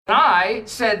I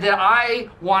said that I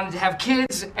wanted to have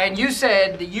kids, and you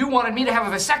said that you wanted me to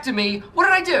have a vasectomy. What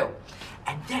did I do?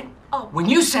 And then, when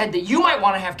you said that you might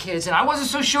want to have kids, and I wasn't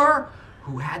so sure,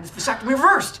 who had the vasectomy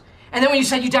reversed? And then when you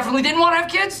said you definitely didn't want to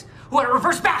have kids, who had it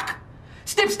reversed back?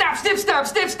 Snip, snap, snip, snap,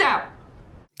 snip, snap.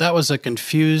 That was a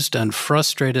confused and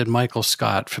frustrated Michael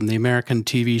Scott from the American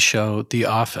TV show The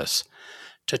Office.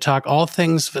 To talk all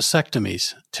things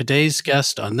vasectomies, today's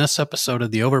guest on this episode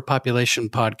of the Overpopulation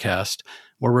Podcast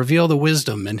will reveal the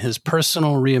wisdom in his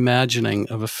personal reimagining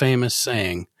of a famous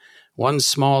saying, "One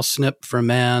small snip for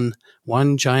man,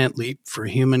 one giant leap for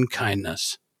human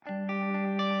kindness."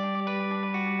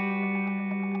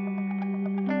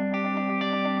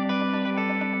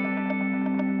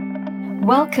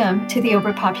 Welcome to the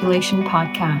Overpopulation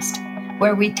Podcast,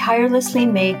 where we tirelessly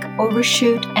make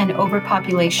overshoot and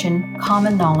overpopulation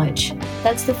common knowledge.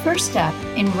 That's the first step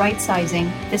in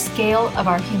right-sizing the scale of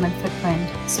our human footprint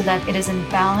so that it is in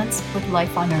balance with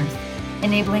life on Earth,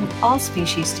 enabling all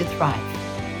species to thrive.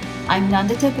 I'm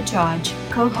Nandita Bajaj,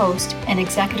 co-host and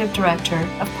executive director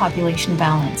of Population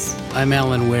Balance. I'm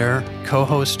Alan Ware,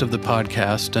 co-host of the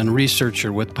podcast and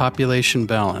researcher with Population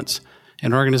Balance,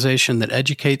 an organization that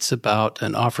educates about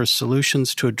and offers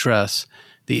solutions to address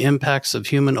the impacts of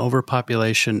human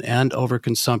overpopulation and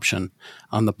overconsumption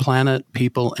on the planet,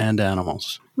 people, and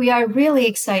animals. We are really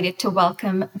excited to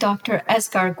welcome Dr.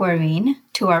 Esgar Guarín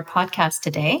to our podcast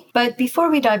today. But before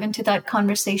we dive into that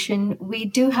conversation, we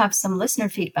do have some listener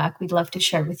feedback we'd love to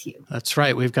share with you. That's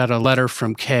right. We've got a letter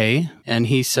from Kay, and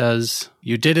he says,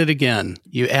 "You did it again.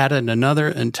 You added another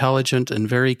intelligent and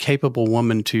very capable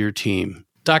woman to your team.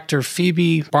 Dr.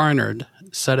 Phoebe Barnard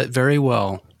said it very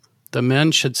well. The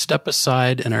men should step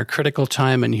aside in our critical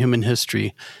time in human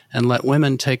history and let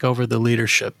women take over the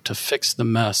leadership to fix the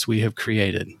mess we have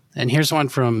created." And here's one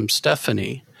from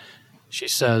Stephanie. She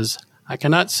says, "I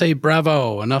cannot say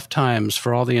bravo enough times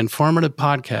for all the informative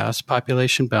podcasts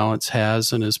Population Balance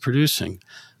has and is producing.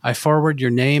 I forward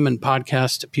your name and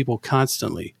podcast to people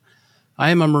constantly.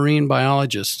 I am a marine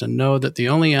biologist and know that the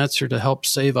only answer to help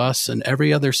save us and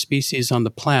every other species on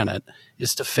the planet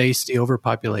is to face the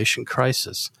overpopulation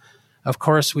crisis. Of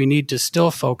course, we need to still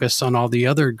focus on all the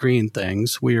other green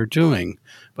things we are doing,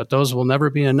 but those will never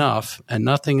be enough, and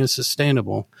nothing is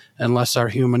sustainable unless our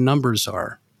human numbers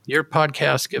are. Your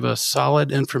podcasts give us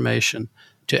solid information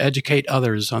to educate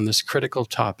others on this critical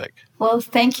topic." Well,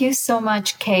 thank you so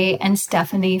much, Kay and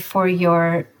Stephanie, for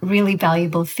your really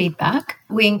valuable feedback.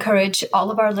 We encourage all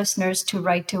of our listeners to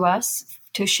write to us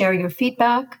to share your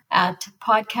feedback at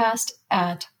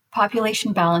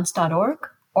podcast@populationbalance.org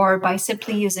or by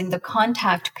simply using the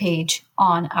contact page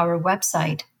on our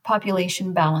website,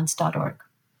 populationbalance.org.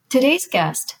 Today's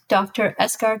guest, Dr.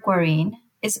 Esgar Guarín,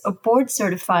 is a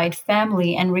board-certified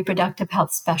family and reproductive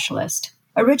health specialist.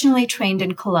 Originally trained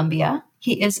in Colombia,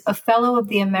 he is a fellow of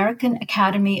the American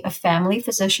Academy of Family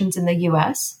Physicians in the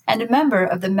U.S. and a member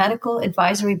of the Medical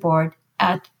Advisory Board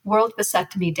at World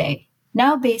Vasectomy Day.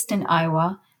 Now based in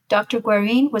Iowa, Dr.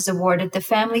 Guarín was awarded the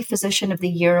Family Physician of the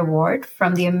Year Award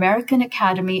from the American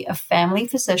Academy of Family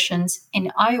Physicians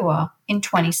in Iowa in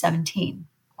 2017.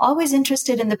 Always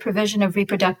interested in the provision of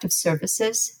reproductive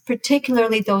services,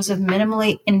 particularly those of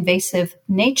minimally invasive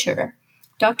nature,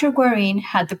 Dr. Guarín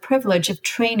had the privilege of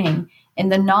training in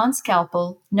the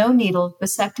non-scalpel, no-needle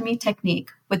vasectomy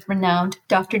technique with renowned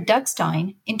Dr. Doug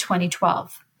Stein in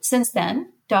 2012. Since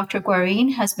then, Dr.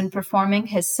 Guarín has been performing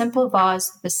his simple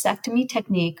vase vasectomy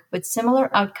technique with similar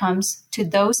outcomes to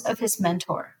those of his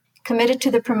mentor. Committed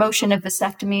to the promotion of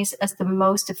vasectomies as the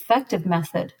most effective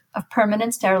method of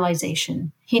permanent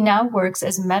sterilization, he now works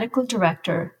as medical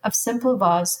director of Simple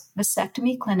Vase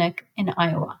Vasectomy Clinic in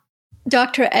Iowa.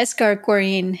 Dr. Esgar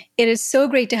Guarín, it is so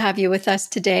great to have you with us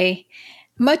today.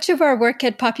 Much of our work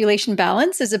at Population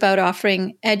Balance is about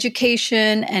offering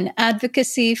education and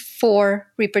advocacy for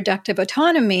reproductive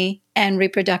autonomy and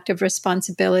reproductive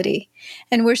responsibility.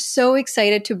 And we're so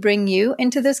excited to bring you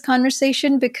into this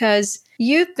conversation because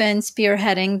you've been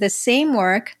spearheading the same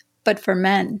work, but for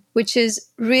men, which is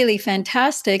really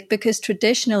fantastic because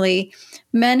traditionally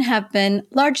men have been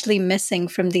largely missing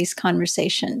from these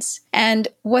conversations. And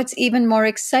what's even more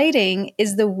exciting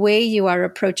is the way you are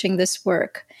approaching this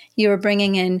work. You are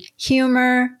bringing in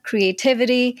humor,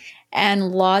 creativity,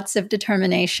 and lots of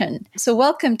determination. So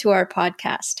welcome to our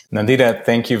podcast. Nandita,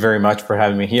 thank you very much for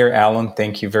having me here. Alan,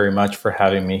 thank you very much for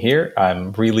having me here.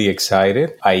 I'm really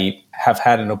excited. I have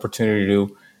had an opportunity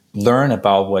to learn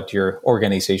about what your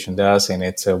organization does. And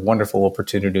it's a wonderful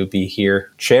opportunity to be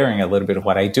here sharing a little bit of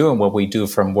what I do and what we do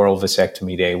from World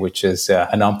Vasectomy Day, which is a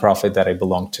nonprofit that I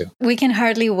belong to. We can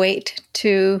hardly wait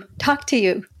to talk to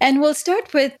you. And we'll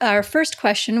start with our first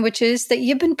question, which is that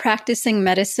you've been practicing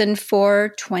medicine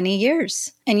for 20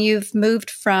 years. And you've moved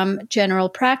from general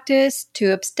practice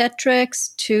to obstetrics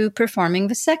to performing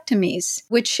vasectomies,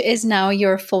 which is now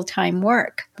your full-time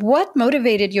work. What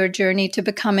motivated your journey to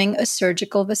becoming a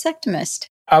surgical vasectomist?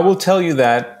 I will tell you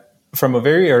that from a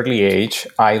very early age,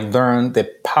 I learned the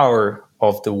power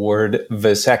of the word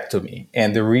vasectomy.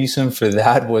 And the reason for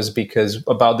that was because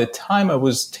about the time I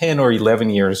was 10 or 11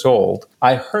 years old,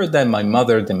 I heard that my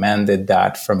mother demanded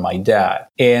that from my dad.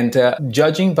 And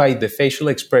judging by the facial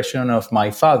expression of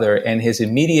my father and his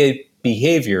immediate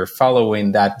behavior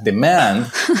following that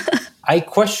demand, I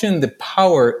questioned the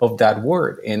power of that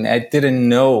word, and I didn't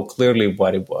know clearly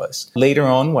what it was. Later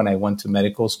on, when I went to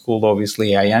medical school,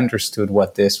 obviously, I understood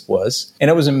what this was. And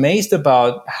I was amazed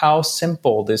about how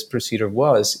simple this procedure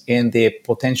was and the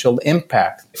potential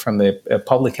impact from the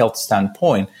public health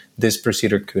standpoint this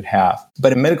procedure could have.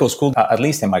 But in medical school, at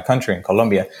least in my country, in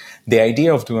Colombia, the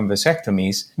idea of doing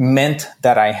vasectomies meant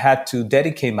that I had to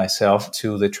dedicate myself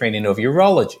to the training of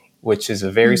urology, which is a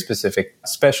very specific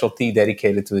specialty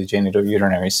dedicated to the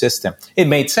genitourinary system. It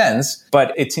made sense,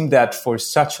 but it seemed that for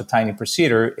such a tiny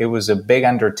procedure, it was a big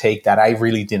undertake that I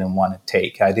really didn't want to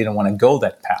take. I didn't want to go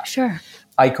that path. Sure.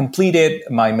 I completed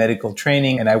my medical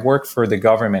training and I worked for the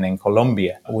government in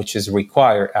Colombia, which is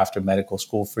required after medical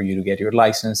school for you to get your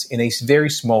license in a very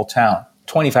small town.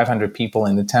 2,500 people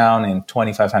in the town and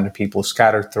 2,500 people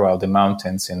scattered throughout the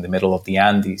mountains in the middle of the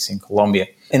Andes in Colombia.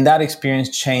 And that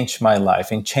experience changed my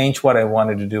life and changed what I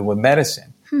wanted to do with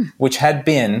medicine, which had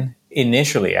been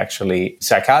initially actually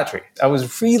psychiatry. I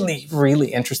was really,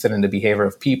 really interested in the behavior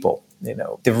of people. You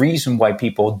know, the reason why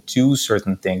people do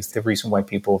certain things, the reason why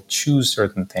people choose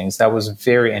certain things, that was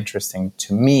very interesting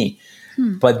to me.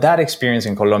 But that experience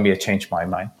in Colombia changed my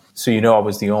mind. So, I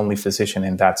was the only physician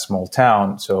in that small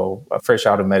town. So fresh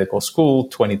out of medical school,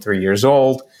 23 years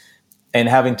old, and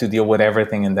having to deal with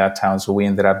everything in that town. So we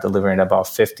ended up delivering about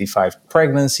 55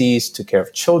 pregnancies, took care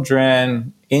of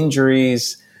children,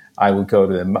 injuries. I would go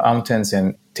to the mountains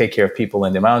and take care of people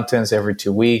in the mountains every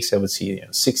 2 weeks. I would see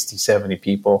 60, 70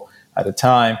 people at a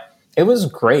time. It was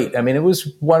great. I mean, it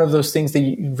was one of those things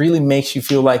that really makes you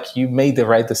feel like you made the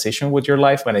right decision with your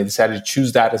life when I decided to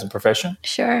choose that as a profession.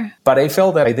 Sure. But I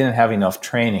felt that I didn't have enough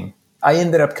training. I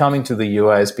ended up coming to the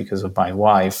U.S. because of my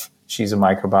wife. She's a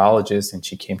microbiologist and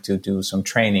she came to do some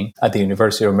training at the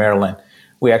University of Maryland.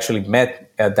 We actually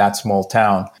met at that small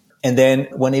town. And then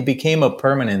when it became a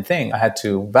permanent thing, I had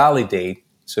to validate,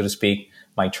 so to speak,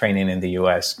 my training in the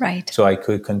U.S. Right. So I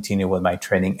could continue with my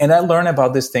training. And I learned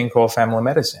about this thing called family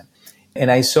medicine. And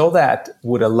I saw that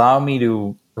would allow me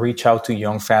to reach out to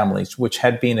young families, which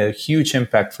had been a huge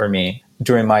impact for me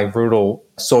during my rural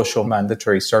social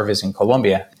mandatory service in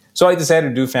Colombia. So I decided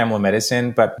to do family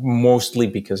medicine, but mostly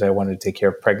because I wanted to take care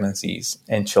of pregnancies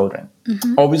and children.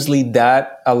 Obviously,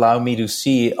 that allowed me to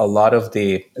see a lot of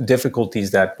the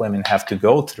difficulties that women have to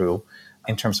go through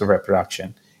in terms of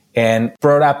reproduction, and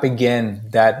brought up again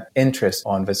that interest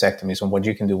on vasectomies, on what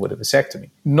you can do with a vasectomy.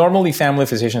 Normally, family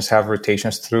physicians have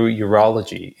rotations through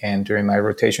urology. And during my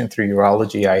rotation through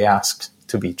urology, I asked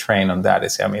to be trained on that. I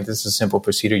said, this is a simple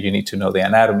procedure. You need to know the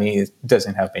anatomy. It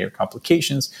doesn't have major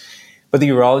complications. But the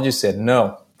urologist said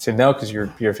no. Said no, because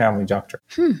you're a family doctor.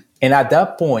 And at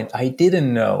that point, I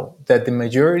didn't know that the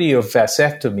majority of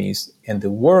vasectomies in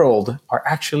the world are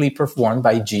actually performed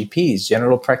by GPs,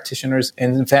 general practitioners,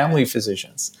 and family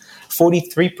physicians.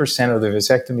 43% of the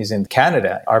vasectomies in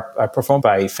Canada are performed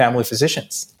by family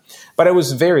physicians. But I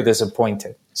was very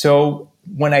disappointed. So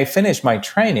when I finished my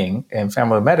training in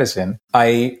family medicine,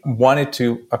 I wanted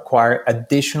to acquire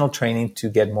additional training to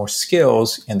get more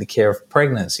skills in the care of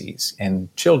pregnancies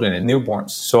and children and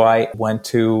newborns. So I went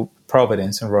to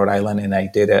Providence in Rhode Island and I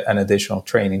did an additional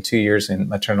training, 2 years in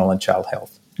maternal and child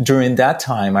health. During that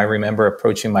time, I remember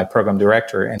approaching my program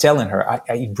director and telling her,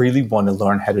 I really want to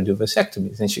learn how to do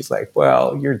vasectomies. And she's like,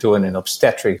 well, you're doing an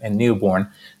obstetric and newborn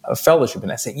fellowship.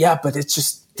 And I said, yeah, but it's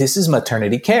just, this is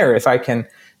maternity care. If I can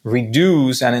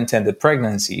reduce unintended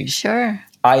pregnancies, Sure.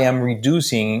 I am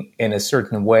reducing in a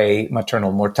certain way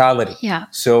maternal mortality. Yeah.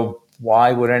 So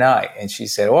why wouldn't I? And she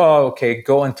said, oh, okay,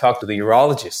 go and talk to the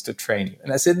urologist to train you.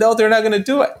 And I said, no, they're not going to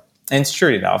do it. And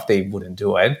sure enough, they wouldn't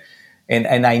do it.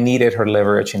 And I needed her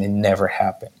leverage, and it never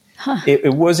happened.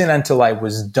 It wasn't until I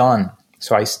was done.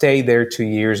 So I stayed there 2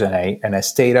 years, and I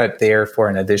stayed out there for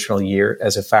an additional year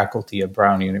as a faculty at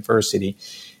Brown University.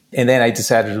 And then I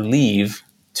decided to leave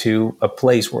to a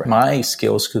place where my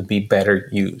skills could be better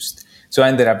used. So I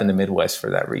ended up in the Midwest for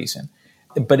that reason.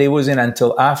 But it wasn't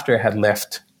until after I had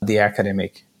left the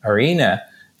academic arena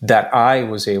that I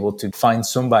was able to find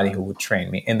somebody who would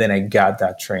train me. And then I got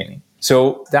that training.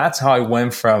 So that's how I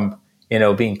went from,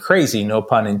 being crazy, no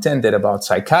pun intended, about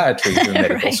psychiatry through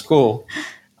medical Right. school,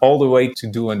 all the way to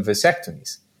doing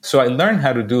vasectomies. So I learned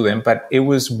how to do them, but it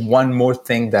was one more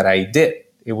thing that I did.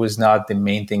 It was not the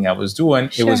main thing I was doing.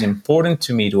 Sure. It was important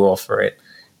to me to offer it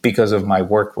because of my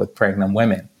work with pregnant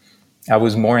women. I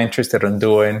was more interested in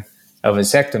doing a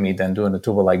vasectomy than doing a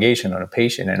tubal ligation on a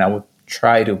patient, and I would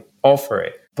try to offer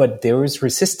it. But there is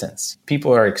resistance.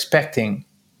 People are expecting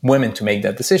women to make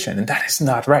that decision, and that is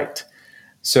not right.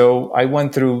 So I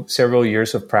went through several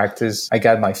years of practice. I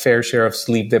got my fair share of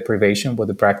sleep deprivation with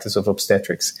the practice of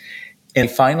obstetrics. And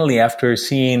finally, after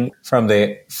seeing from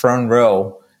the front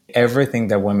row everything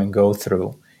that women go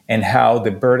through and how the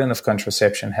burden of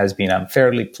contraception has been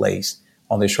unfairly placed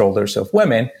on the shoulders of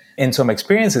women, and some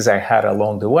experiences I had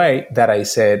along the way, that I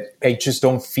said, I just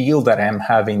don't feel that I'm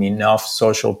having enough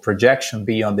social projection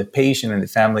beyond the patient and the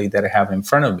family that I have in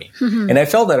front of me. Mm-hmm. And I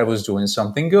felt that I was doing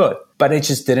something good, but it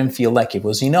just didn't feel like it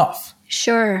was enough.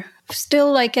 Sure.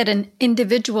 Still like at an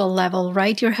individual level,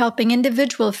 right? You're helping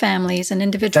individual families and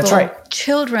individual That's right.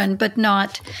 children, but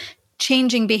not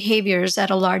changing behaviors at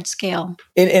a large scale.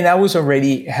 And I was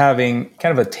already having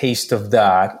kind of a taste of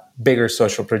that bigger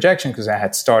social projection because I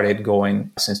had started going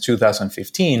since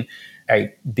 2015.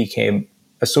 I became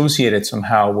associated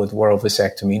somehow with World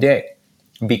Vasectomy Day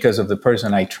because of the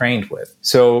person I trained with.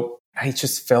 So I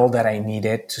just felt that I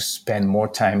needed to spend more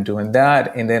time doing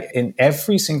that. And then in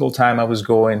every single time I was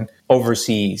going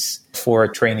overseas for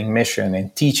a training mission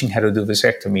and teaching how to do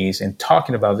vasectomies and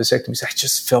talking about vasectomies, I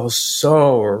just felt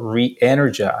so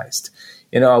re-energized.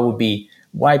 I would be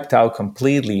wiped out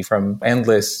completely from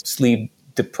endless sleep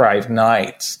deprived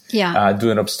nights,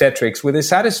 doing obstetrics with the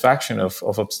satisfaction of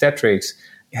obstetrics,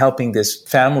 helping these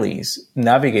families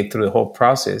navigate through the whole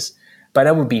process. But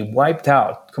I would be wiped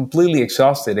out, completely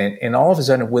exhausted. And all of a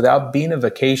sudden, without being a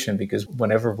vacation, because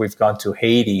whenever we've gone to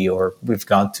Haiti or we've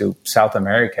gone to South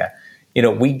America,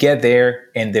 we get there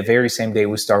and the very same day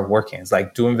we start working. It's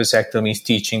like doing vasectomies,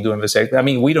 teaching, doing vasectomies. I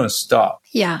mean, we don't stop.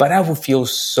 Yeah. But I would feel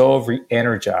so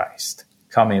re-energized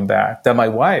coming back that my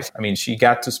wife, she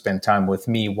got to spend time with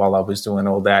me while I was doing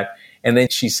all that. And then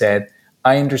she said,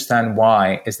 I understand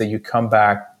why is that you come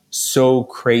back so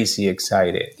crazy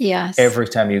excited every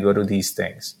time you go to these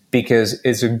things, because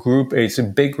it's a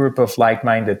big group of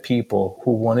like-minded people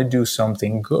who want to do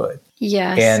something good.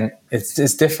 Yes. And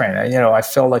it's different. I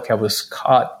felt like I was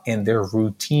caught in their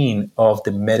routine of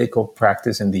the medical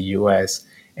practice in the US.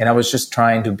 And I was just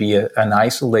trying to be an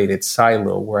isolated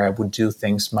silo where I would do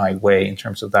things my way in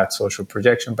terms of that social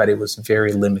projection, but it was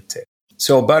very limited.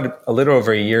 So about a little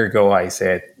over a year ago, I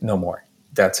said, no more.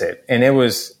 That's it. And it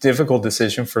was a difficult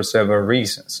decision for several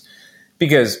reasons.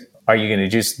 Because are you going to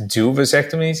just do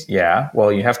vasectomies? Yeah.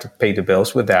 Well, you have to pay the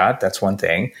bills with that. That's one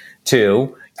thing.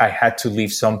 Two, I had to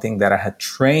leave something that I had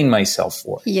trained myself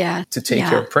for. Yeah. To take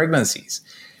care of pregnancies.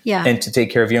 Yeah. And to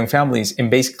take care of young families. And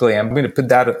basically, I'm going to put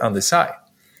that on the side.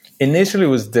 Initially, it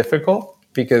was difficult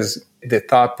because the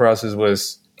thought process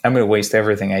was, I'm going to waste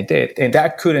everything I did. And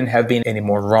that couldn't have been any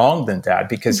more wrong than that,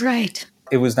 because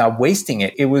it was not wasting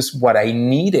it. It was what I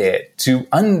needed to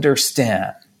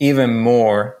understand even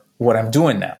more what I'm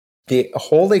doing now. The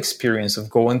whole experience of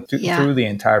going through the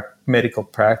entire medical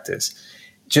practice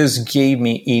just gave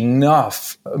me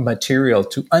enough material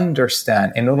to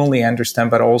understand, and not only understand,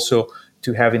 but also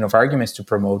to have enough arguments to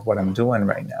promote what I'm doing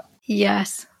right now.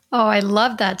 Yes. Oh, I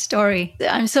love that story.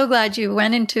 I'm so glad you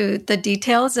went into the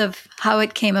details of how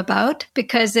it came about,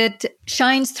 because it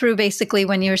shines through basically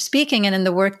when you're speaking and in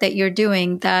the work that you're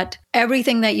doing, that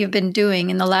everything that you've been doing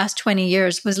in the last 20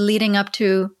 years was leading up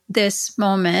to this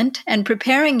moment and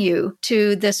preparing you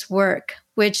to this work,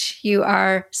 which you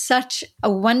are such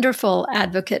a wonderful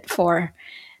advocate for.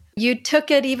 You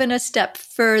took it even a step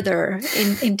further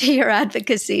into your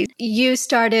advocacy. You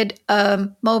started a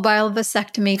mobile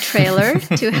vasectomy trailer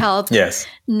to help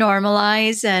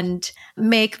normalize and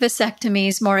make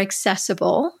vasectomies more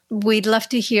accessible. We'd love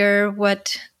to hear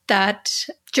what that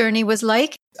journey was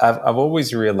like. I've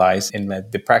always realized in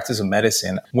the practice of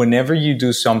medicine, whenever you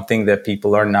do something that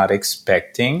people are not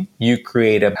expecting, you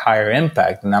create a higher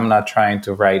impact. And I'm not trying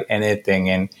to write anything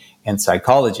in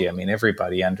psychology.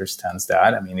 Everybody understands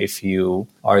that. If you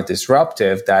are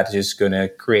disruptive, that is going to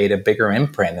create a bigger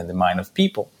imprint in the mind of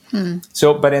people.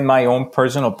 So, but in my own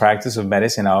personal practice of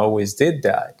medicine, I always did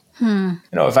that.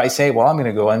 If I say, well, I'm going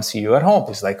to go and see you at home,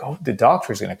 it's like, oh, the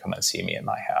doctor's going to come and see me in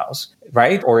my house,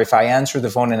 right? Or if I answer the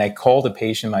phone and I call the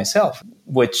patient myself,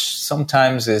 which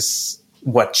sometimes is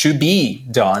what should be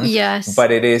done, yes,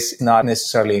 but it is not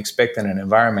necessarily expected in an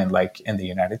environment like in the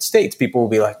United States. People will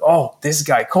be like, oh, this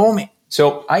guy called me.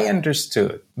 So I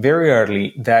understood very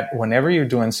early that whenever you're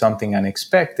doing something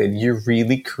unexpected, you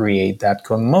really create that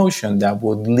commotion that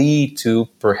would lead to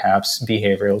perhaps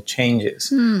behavioral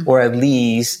changes, or at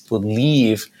least would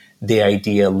leave the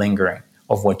idea lingering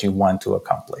of what you want to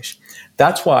accomplish.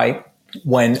 That's why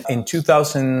when in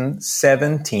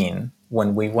 2017,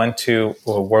 when we went to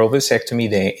a World Vasectomy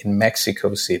Day in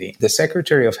Mexico City, the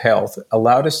Secretary of Health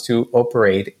allowed us to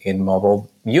operate in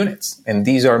mobile units. And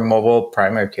these are mobile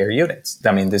primary care units.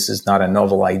 I mean, this is not a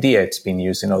novel idea. It's been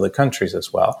used in other countries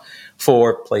as well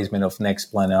for placement of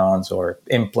Nexplanons or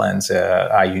implants,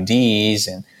 IUDs,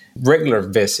 and regular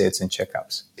visits and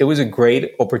checkups. It was a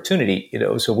great opportunity,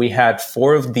 So we had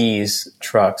 4 of these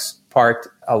trucks parked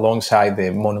alongside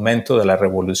the Monumento de la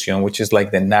Revolución, which is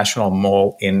like the National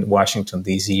Mall in Washington,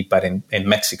 D.C., but in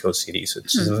Mexico City. So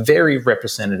this is a very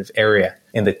representative area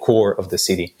in the core of the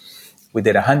city. We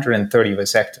did 130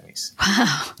 vasectomies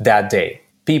that day.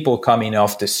 People coming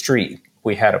off the street.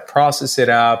 We had to process it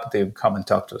up. They would come and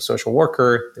talk to a social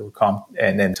worker. They would come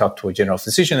and then talk to a general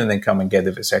physician and then come and get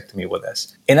the vasectomy with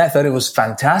us. And I thought it was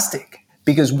fantastic.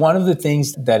 Because one of the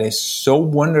things that is so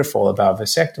wonderful about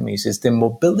vasectomies is the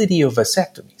mobility of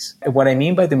vasectomies. And what I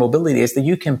mean by the mobility is that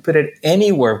you can put it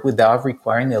anywhere without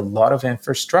requiring a lot of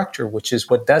infrastructure, which is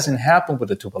what doesn't happen with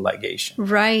a tubal ligation.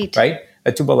 Right.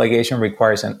 A tubal ligation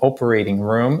requires an operating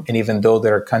room. And even though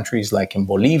there are countries like in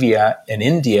Bolivia and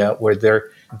India where there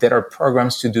are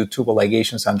programs to do tubal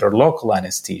ligations under local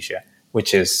anesthesia,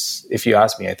 which is, if you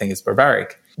ask me, I think it's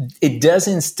barbaric. It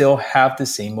doesn't still have the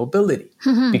same mobility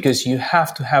because you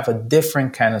have to have a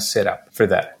different kind of setup for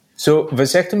that. So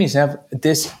vasectomies have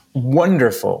this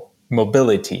wonderful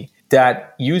mobility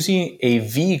that using a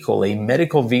vehicle, a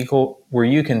medical vehicle where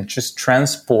you can just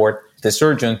transport the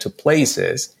surgeon to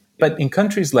places. But in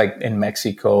countries like in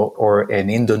Mexico or in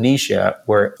Indonesia,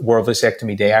 where World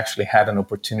Vasectomy Day actually had an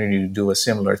opportunity to do a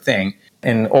similar thing,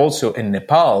 and also in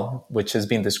Nepal, which has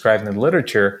been described in the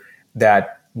literature,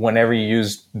 that whenever you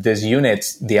use these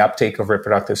units, the uptake of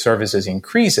reproductive services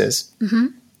increases.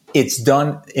 It's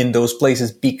done in those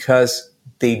places because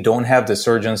they don't have the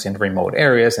surgeons in remote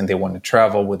areas and they want to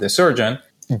travel with the surgeon.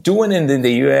 Doing it in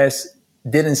the US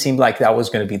didn't seem like that was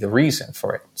going to be the reason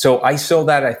for it. So I saw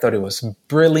that. I thought it was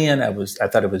brilliant. I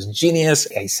thought it was genius.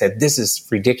 I said, this is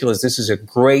ridiculous. This is a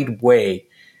great way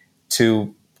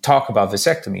to talk about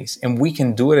vasectomies, and we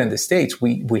can do it in the States.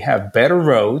 We have better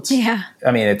roads. Yeah.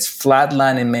 I mean, it's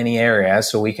flatland in many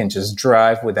areas, so we can just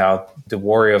drive without the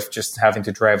worry of just having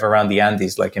to drive around the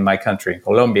Andes, like in my country, in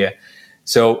Colombia.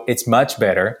 So it's much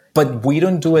better. But we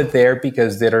don't do it there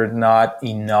because there are not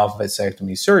enough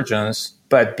vasectomy surgeons,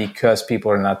 but because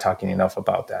people are not talking enough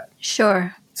about that.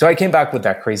 Sure. So I came back with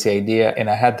that crazy idea, and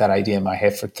I had that idea in my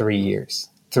head for 3 years.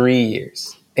 3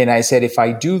 years. And I said, if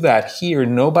I do that here,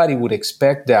 nobody would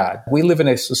expect that. We live in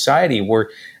a society where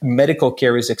medical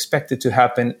care is expected to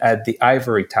happen at the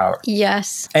ivory tower.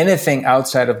 Yes. Anything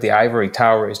outside of the ivory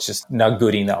tower is just not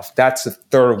good enough. That's a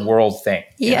third world thing.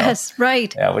 Yes,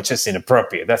 right. Which is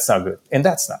inappropriate. That's not good. And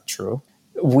that's not true.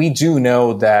 We do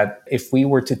know that if we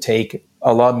were to take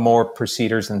a lot more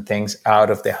procedures and things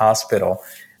out of the hospital,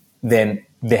 then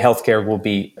the healthcare will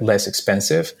be less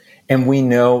expensive. And we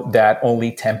know that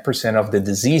only 10% of the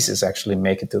diseases actually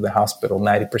make it to the hospital.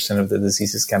 90% of the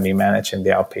diseases can be managed in the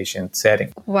outpatient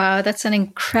setting. Wow, that's an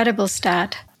incredible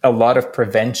stat. A lot of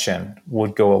prevention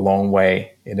would go a long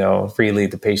way. Really,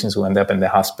 the patients who end up in the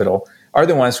hospital are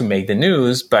the ones who make the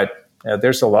news, but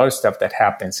there's a lot of stuff that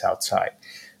happens outside.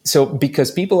 So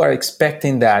because people are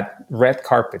expecting that red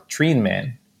carpet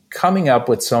treatment, coming up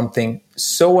with something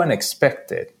so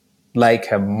unexpected,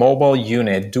 like a mobile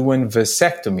unit doing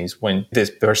vasectomies when this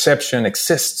perception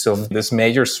exists of this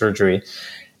major surgery,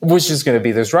 which is going to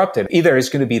be disruptive. Either it's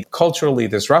going to be culturally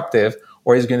disruptive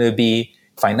or it's going to be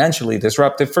financially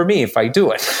disruptive for me if I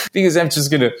do it, because I'm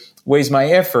just going to waste my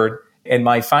effort and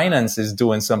my finances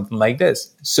doing something like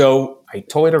this. So I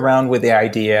toyed around with the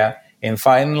idea. And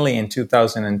finally, in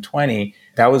 2020,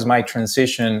 that was my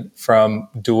transition from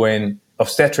doing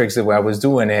obstetrics the way I was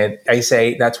doing it. I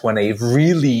say that's when it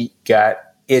really got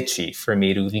itchy for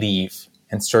me to leave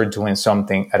and start doing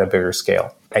something at a bigger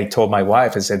scale. I told my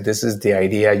wife, I said, this is the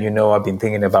idea. I've been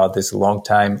thinking about this a long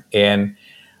time. And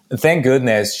thank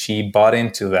goodness she bought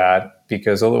into that,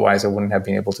 because otherwise I wouldn't have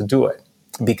been able to do it,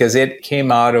 because it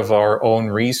came out of our own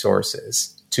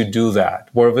resources. to do that.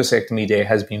 World Vasectomy Day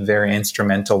has been very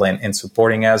instrumental in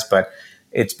supporting us, but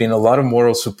it's been a lot of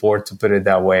moral support, to put it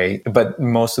that way. But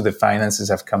most of the finances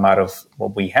have come out of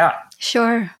what we have.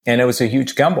 Sure. And it was a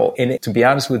huge gamble. And to be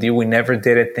honest with you, we never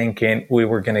did it thinking we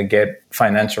were going to get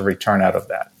financial return out of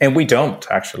that. And we don't,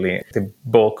 actually. The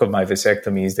bulk of my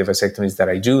vasectomies, the vasectomies that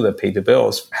I do that pay the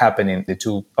bills, happen in the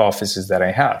 2 offices that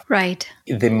I have. Right.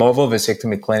 The mobile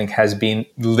vasectomy clinic has been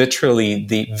literally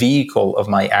the vehicle of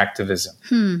my activism.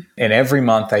 And every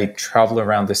month I travel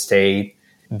around the state.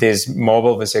 This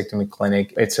mobile vasectomy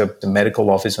clinic, it's a medical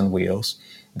office on wheels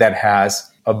that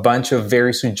has a bunch of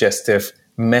very suggestive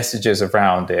messages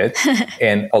around it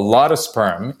and a lot of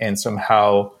sperm. And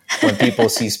somehow when people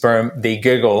see sperm, they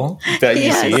giggle that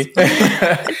you see.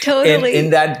 Totally.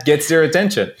 And that gets their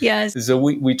attention. Yes. So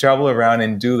we travel around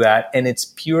and do that. And it's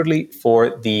purely for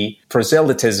the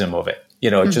proselytism of it,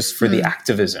 just for the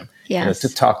activism,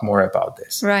 to talk more about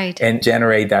this. Right. And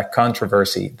generate that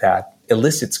controversy that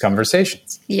elicits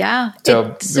conversations. Yeah,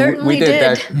 so it certainly we did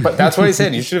that. But that's what I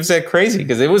said. You should have said crazy,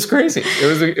 because it was crazy.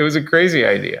 It was a crazy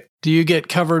idea. Do you get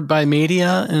covered by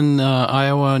media in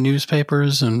Iowa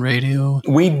newspapers and radio?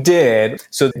 We did.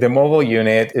 So the mobile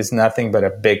unit is nothing but a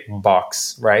big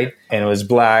box, right? And it was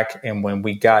black. And when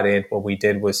we got it, what we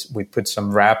did was we put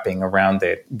some wrapping around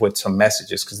it with some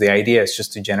messages, because the idea is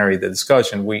just to generate the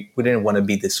discussion. We didn't want to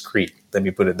be discreet. Let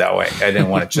me put it that way. I didn't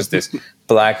want it just this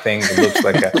black thing that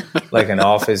looks like an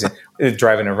office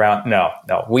driving around. No.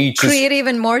 We just create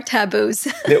even more taboos.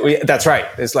 That's right.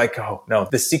 It's like, oh no,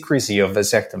 the secrecy of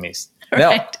vasectomies. Right.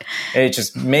 No, it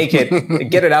just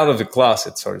get it out of the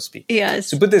closet, so to speak. Yes.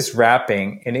 So put this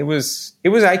wrapping, and it was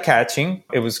eye catching.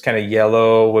 It was kind of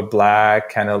yellow with black,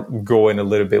 kind of going a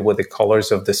little bit with the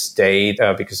colors of the state,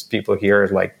 because people here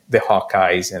like the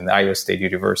Hawkeyes and Iowa State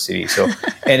University. So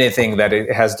anything that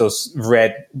it has those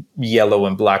red, yellow,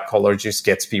 and black colors just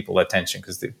gets people attention,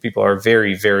 because people are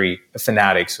very, very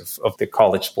fanatics of the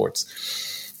college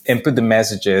sports. And put the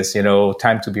messages,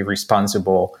 time to be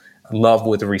responsible, love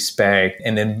with respect.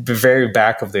 And then the very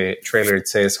back of the trailer, it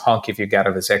says, honk if you got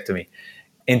a vasectomy.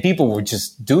 And people would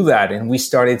just do that. And we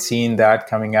started seeing that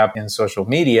coming up in social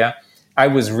media. I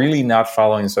was really not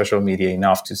following social media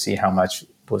enough to see how much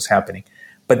was happening.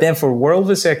 But then for World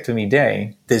Vasectomy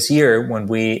Day this year, when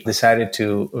we decided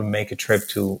to make a trip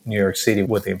to New York City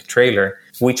with the trailer,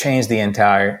 we changed the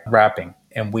entire wrapping.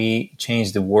 And we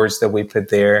changed the words that we put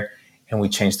there. And we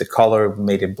changed the color,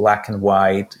 made it black and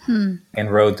white,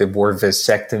 and wrote the word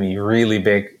vasectomy really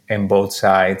big in both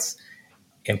sides,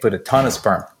 and put a ton of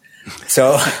sperm.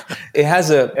 So it has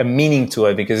a meaning to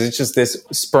it, because it's just this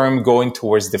sperm going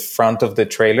towards the front of the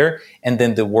trailer, and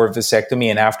then the word vasectomy.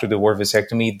 And after the word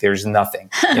vasectomy, there's nothing.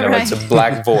 Right. It's a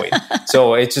black void.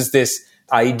 So it's just this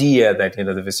idea that, the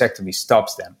vasectomy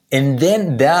stops them. And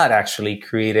then that actually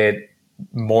created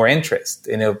more interest.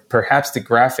 Perhaps the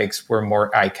graphics were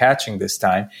more eye-catching this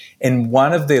time. And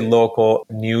one of the local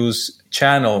news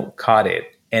channel caught it,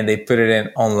 and they put it in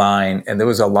online. And there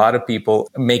was a lot of people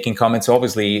making comments.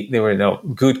 Obviously, there were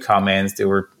good comments. There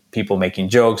were people making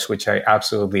jokes, which I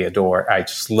absolutely adore. I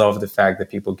just love the fact that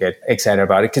people get excited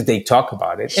about it, because they talk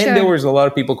about it. Sure. And there was a lot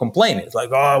of people complaining. It's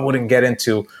like, I wouldn't get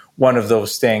into one of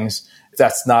those things.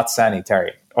 That's not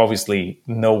sanitary. Obviously,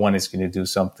 no one is going to do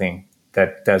something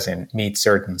that doesn't meet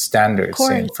certain standards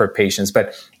for patients.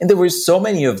 And there were so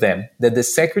many of them that the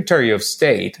Secretary of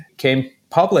State came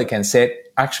public and said,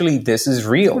 actually, this is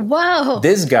real. Wow.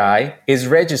 This guy is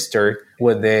registered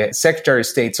with the Secretary of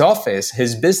State's office.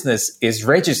 His business is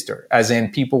registered, as in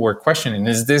people were questioning,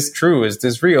 is this true? Is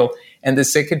this real? And the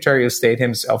Secretary of State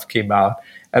himself came out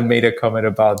and made a comment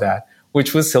about that,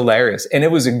 which was hilarious. And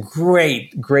it was a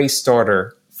great, great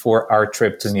starter for our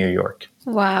trip to New York.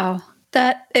 Wow.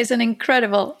 That is an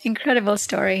incredible, incredible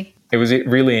story. It was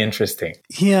really interesting.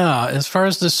 Yeah. As far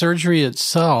as the surgery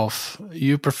itself,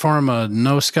 you perform a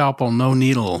no scalpel, no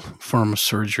needle form of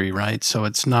surgery, right? So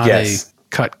it's not a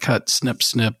cut,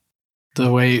 snip, the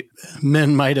way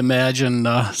men might imagine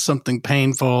something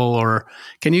painful. Or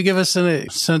can you give us a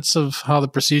sense of how the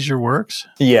procedure works?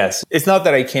 Yes. It's not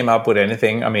that I came up with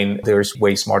anything. I mean, there's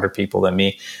way smarter people than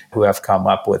me who have come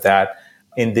up with that.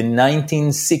 In the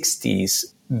 1960s,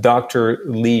 Dr.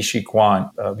 Li Shiquan,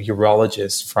 a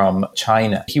urologist from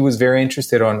China, he was very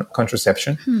interested on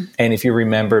contraception. And if you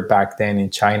remember back then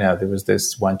in China, there was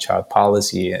this one-child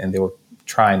policy, and they were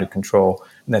trying to control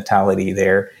natality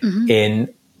there.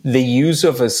 And the use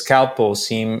of a scalpel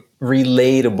seemed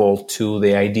relatable to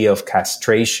the idea of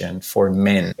castration for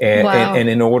men. And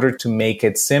in order to make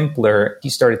it simpler, he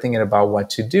started thinking about what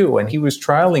to do. And he was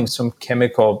trialing some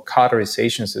chemical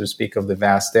cauterization, so to speak, of the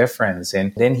vas deferens.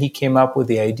 And then he came up with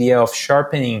the idea of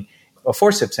sharpening a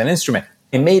forceps, an instrument,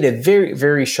 and made it very,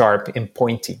 very sharp and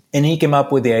pointy. And he came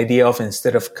up with the idea of,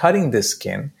 instead of cutting the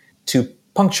skin, to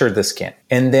puncture the skin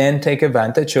and then take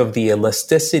advantage of the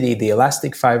elasticity, the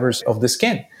elastic fibers of the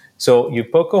skin. So you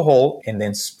poke a hole and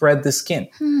then spread the skin.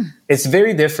 It's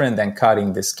very different than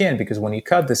cutting the skin, because when you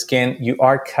cut the skin, you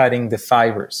are cutting the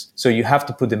fibers. So you have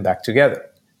to put them back together.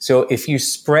 So if you're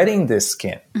spreading the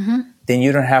skin, then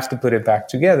you don't have to put it back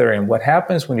together. And what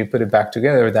happens when you put it back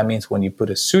together, that means when you put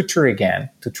a suture again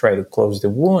to try to close the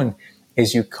wound,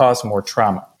 is you cause more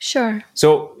trauma. Sure.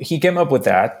 So he came up with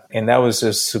that, and that was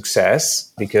a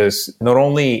success, because not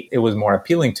only it was more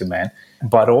appealing to men,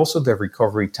 but also the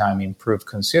recovery time improved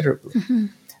considerably.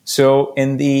 So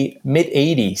in the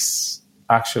mid-'80s,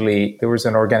 actually, there was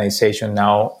an organization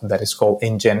now that is called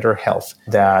Engender Health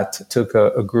that took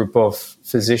a group of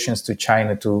physicians to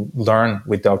China to learn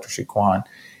with Dr. Chiquan,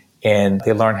 and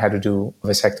they learned how to do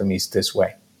vasectomies this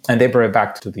way. And they brought it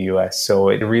back to the US. So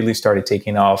it really started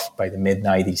taking off by the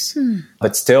mid-'90s.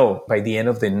 But still, by the end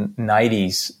of the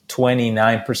 90s,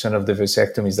 29% of the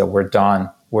vasectomies that were done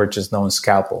were just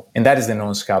non-scalpel. And that is the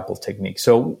non-scalpel technique.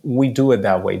 So we do it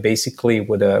that way. Basically,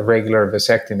 with a regular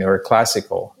vasectomy or a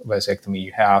classical vasectomy,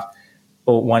 you have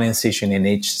one incision in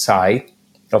each side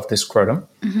of the scrotum.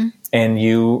 And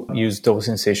you use those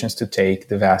incisions to take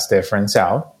the vas deferens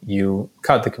out. You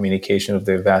cut the communication of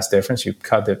the vas deferens. You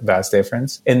cut the vas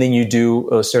deferens. And then you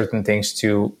do certain things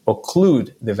to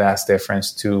occlude the vas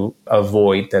deferens to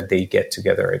avoid that they get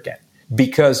together again.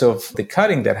 Because of the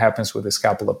cutting that happens with the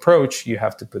scalpel approach, you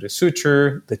have to put a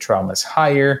suture. The trauma is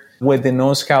higher. With the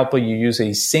non-scalpel, you use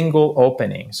a single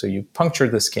opening. So you puncture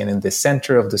the skin in the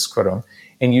center of the scrotum,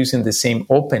 and using the same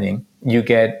opening, you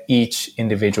get each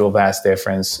individual vas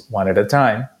deferens one at a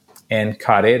time and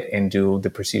cut it and do the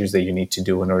procedures that you need to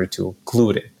do in order to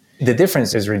occlude it. The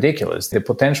difference is ridiculous. The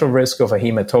potential risk of a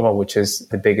hematoma, which is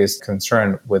the biggest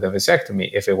concern with a vasectomy,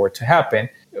 if it were to happen,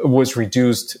 was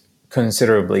reduced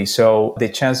considerably. So the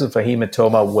chance of a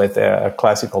hematoma with a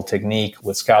classical technique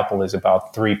with scalpel is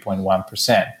about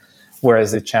 3.1%,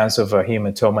 whereas the chance of a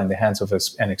hematoma in the hands of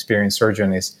an experienced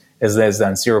surgeon is less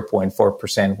than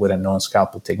 0.4% with a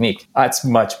non-scalpel technique. That's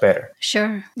much better.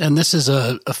 Sure. And this is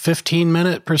a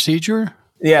 15-minute procedure?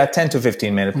 Yeah, 10 to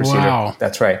 15-minute procedure. Wow.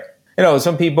 That's right. You know,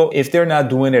 some people, if they're not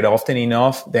doing it often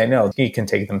enough, they know it can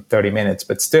take them 30 minutes.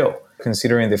 But still,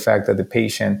 considering the fact that the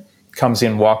patient comes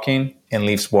in walking and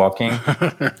leaves walking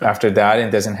after that and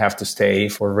doesn't have to stay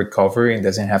for recovery and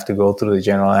doesn't have to go through the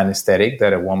general anesthetic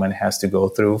that a woman has to go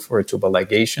through for a tubal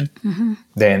ligation,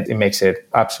 then it makes it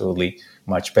absolutely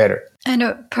much better. And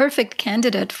a perfect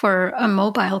candidate for a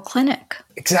mobile clinic.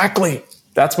 Exactly.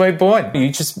 That's my point.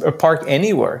 You just park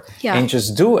anywhere and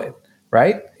just do it,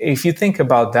 right? If you think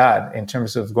about that in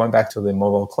terms of going back to the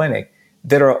mobile clinic,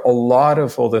 there are a lot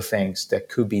of other things that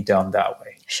could be done that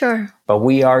way. Sure. But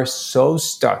we are so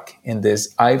stuck in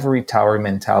this ivory tower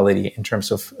mentality in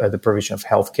terms of the provision of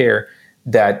healthcare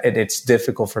that it's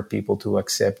difficult for people to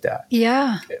accept that.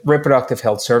 Yeah. Reproductive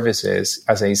health services,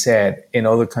 as I said, in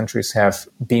other countries have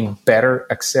been better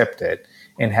accepted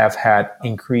and have had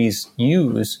increased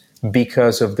use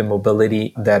because of the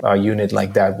mobility that a unit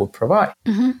like that would provide.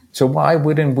 So why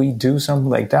wouldn't we do something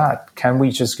like that? Can we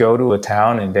just go to a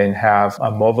town and then have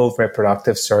a mobile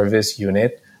reproductive service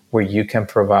unit where you can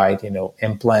provide,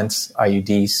 implants,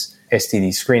 IUDs,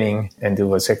 STD screening, and do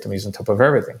vasectomies on top of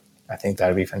everything? I think that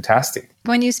would be fantastic.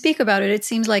 When you speak about it, it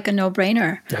seems like a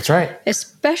no-brainer. That's right.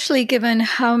 Especially given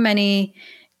how many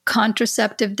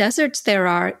contraceptive deserts there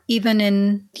are, even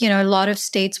in, a lot of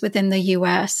states within the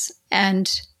U.S.,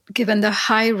 and given the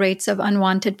high rates of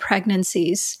unwanted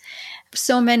pregnancies.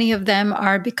 So many of them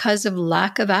are because of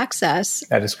lack of access.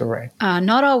 That is correct.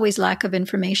 Not always lack of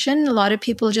information. A lot of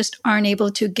people just aren't able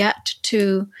to get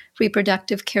to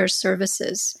reproductive care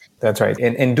services. That's right.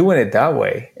 And doing it that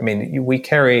way, we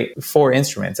carry 4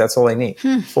 instruments. That's all I need,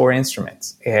 4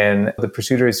 instruments. And the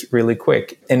procedure is really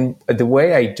quick. And the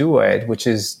way I do it, which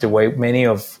is the way many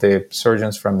of the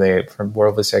surgeons from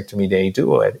World Vasectomy Day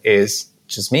do it, is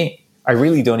just me. I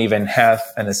really don't even have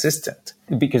an assistant,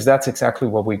 because that's exactly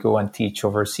what we go and teach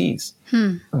overseas.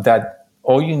 That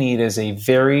all you need is a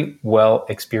very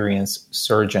well-experienced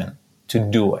surgeon to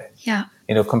do it. Yeah.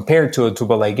 Compared to a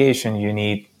tubal ligation, you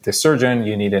need the surgeon,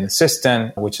 you need an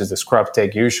assistant, which is the scrub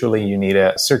tech usually, you need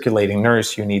a circulating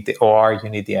nurse, you need the OR, you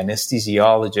need the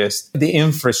anesthesiologist. The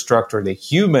infrastructure, the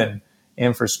human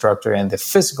infrastructure and the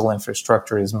physical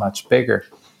infrastructure is much bigger,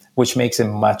 which makes it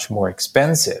much more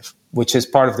expensive, which is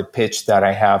part of the pitch that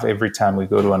I have every time we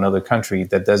go to another country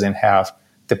that doesn't have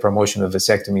the promotion of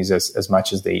vasectomies as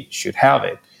much as they should have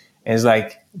it. And it's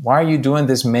like, why are you doing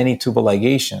this many tubal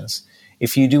ligations?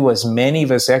 if you do as many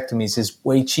vasectomies, it's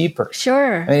way cheaper.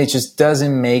 Sure. I mean, it just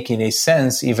doesn't make any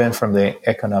sense, even from the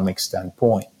economic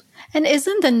standpoint. And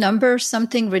isn't the number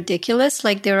something ridiculous?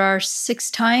 Like there are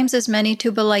 6 times as many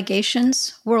tubal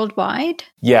ligations worldwide?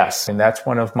 Yes, and that's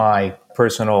one of my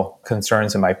personal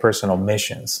concerns and my personal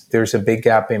missions. There's a big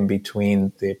gap in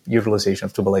between the utilization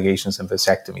of tubal ligations and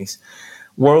vasectomies.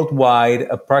 Worldwide,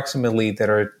 approximately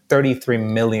there are 33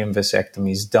 million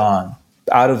vasectomies done.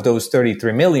 Out of those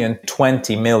 33 million,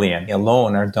 20 million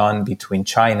alone are done between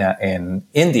China and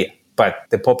India. But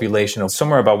the population of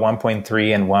somewhere about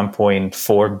 1.3 and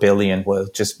 1.4 billion, well,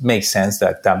 it just makes sense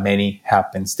that many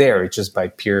happens there. It's just by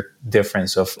pure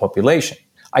difference of population.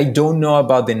 I don't know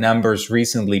about the numbers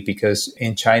recently because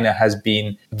in China has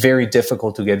been very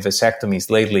difficult to get vasectomies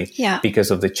lately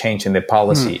because of the change in the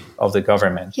policy of the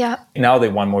government. Yeah. Now they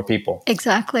want more people.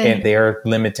 Exactly. And they are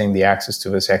limiting the access to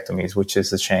vasectomies, which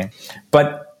is a shame.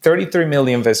 But 33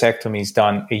 million vasectomies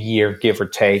done a year, give or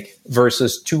take,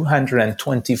 versus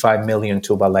 225 million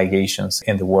tubal ligations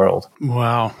in the world.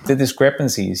 Wow. The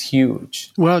discrepancy is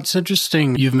huge. Well, it's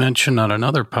interesting. You've mentioned on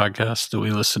another podcast that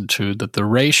we listened to that the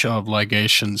ratio of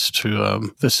ligations to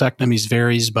vasectomies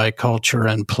varies by culture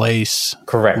and place.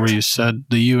 Correct. Where you said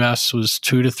the U.S. was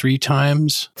 2 to 3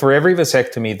 times. For every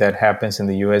vasectomy that happens in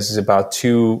the U.S. is about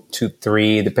 2 to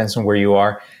 3, depends on where you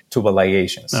are, tubal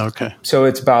ligations. Okay. So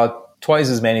it's about twice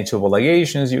as many tubal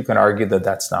ligations. You can argue that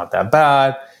that's not that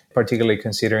bad, particularly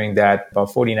considering that about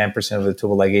 49% of the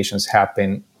tubal ligations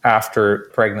happen after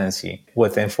pregnancy,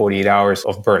 within 48 hours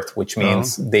of birth, which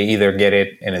means they either get it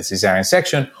in a cesarean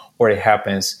section or it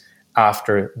happens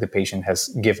after the patient has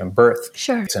given birth.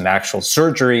 Sure. It's an actual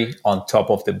surgery on top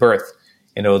of the birth.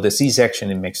 You know, the C-section,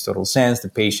 it makes total sense. The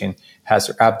patient has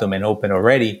her abdomen open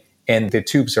already, and the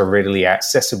tubes are readily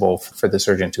accessible for the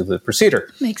surgeon to do the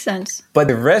procedure. Makes sense. But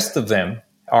the rest of them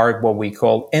are what we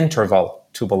call interval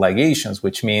tubal ligations,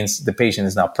 which means the patient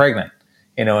is not pregnant,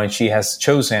 and she has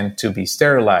chosen to be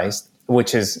sterilized,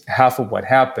 which is half of what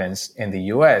happens in the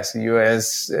U.S. The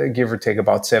U.S., give or take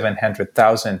about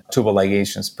 700,000 tubal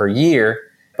ligations per year,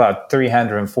 about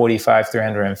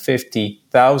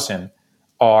 350,000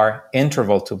 are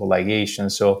interval tubal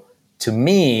ligations. So to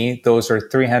me, those are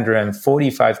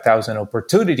 345,000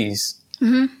 opportunities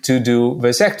to do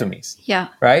vasectomies. Yeah.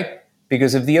 Right?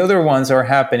 Because if the other ones are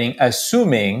happening,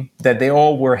 assuming that they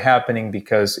all were happening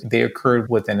because they occurred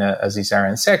within a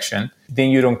cesarean section, then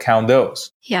you don't count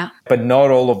those. Yeah. But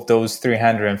not all of those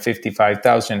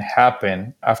 355,000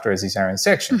 happen after a cesarean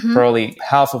section. Probably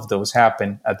half of those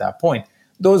happen at that point.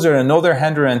 Those are another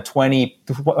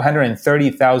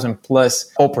 130,000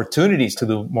 plus opportunities to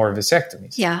do more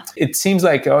vasectomies. Yeah. It seems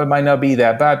like it might not be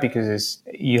that bad because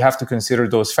you have to consider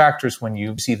those factors when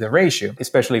you see the ratio,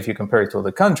 especially if you compare it to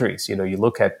other countries. You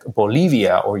look at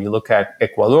Bolivia or you look at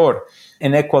Ecuador.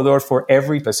 In Ecuador, for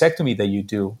every vasectomy that you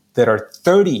do, there are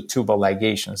 30 tubal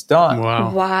ligations done.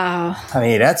 Wow. I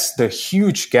mean, that's the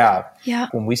huge gap. Yeah.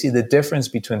 When we see the difference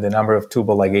between the number of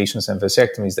tubal ligations and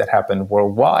vasectomies that happen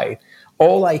worldwide,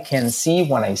 all I can see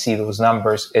when I see those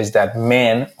numbers is that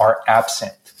men are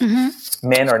absent.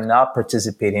 Men are not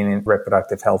participating in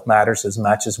reproductive health matters as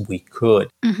much as we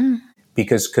could.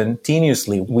 Because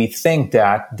continuously we think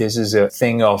that this is a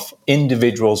thing of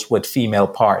individuals with female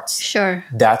parts. Sure.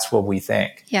 That's what we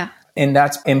think. Yeah. And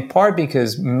that's in part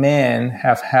because men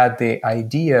have had the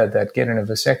idea that getting a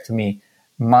vasectomy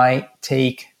might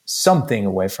take something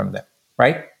away from them,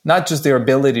 right? Not just their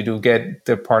ability to get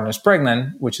their partners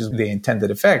pregnant, which is the intended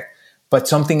effect, but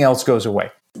something else goes away.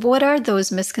 What are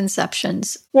those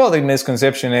misconceptions? Well, the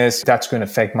misconception is that's going to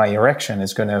affect my erection.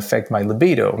 It's going to affect my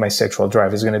libido. My sexual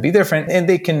drive is going to be different. And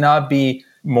they cannot be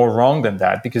more wrong than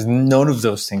that because none of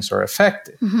those things are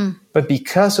affected. But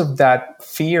because of that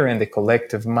fear in the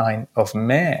collective mind of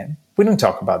men, we don't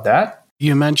talk about that.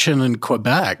 You mentioned in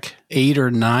Quebec, 8 or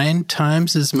 9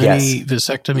 times as many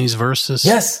vasectomies versus...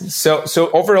 Yes. So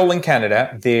overall in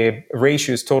Canada, the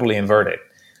ratio is totally inverted.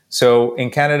 So in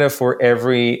Canada, for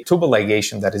every tubal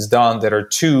ligation that is done, there are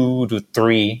 2 to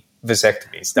 3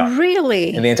 vasectomies done.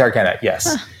 Really? In the entire Canada,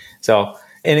 yes. So,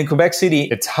 and in Quebec City,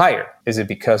 it's higher. Is it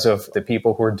because of the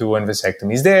people who are doing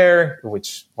vasectomies there,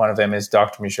 which one of them is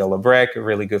Dr. Michel Lebrec, a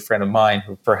really good friend of mine,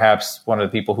 who perhaps one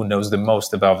of the people who knows the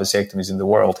most about vasectomies in the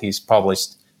world. He's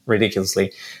published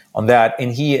ridiculously on that.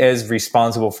 And he is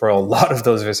responsible for a lot of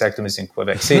those vasectomies in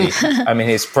Quebec City. I mean,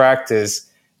 his practice,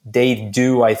 they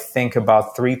do, I think,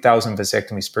 about 3,000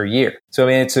 vasectomies per year. So, I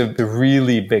mean, it's a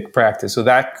really big practice. So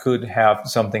that could have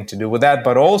something to do with that,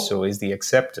 but also is the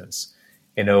acceptance.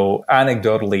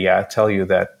 Anecdotally, I tell you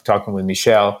that talking with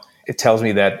Michelle, It tells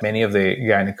me that many of the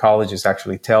gynecologists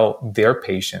actually tell their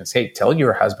patients, hey, tell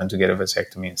your husband to get a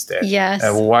vasectomy instead. Yes.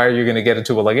 Why are you going to get a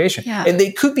tubal ligation? Yeah. And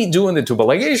they could be doing the tubal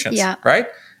ligations, right?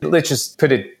 Let's just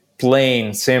put it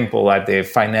plain simple at the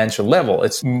financial level.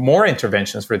 It's more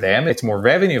interventions for them. It's more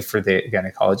revenue for the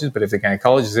gynecologist. But if the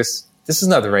gynecologist is, this is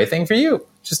not the right thing for you,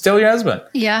 just tell your husband.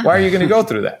 Yeah. Why are you going to go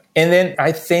through that? And then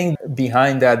I think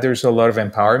behind that, there's a lot of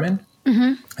empowerment,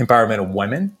 empowerment of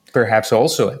women, perhaps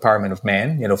also empowerment of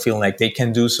men, feeling like they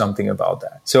can do something about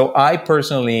that. So I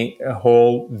personally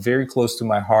hold very close to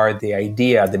my heart the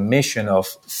idea, the mission of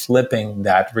flipping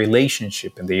that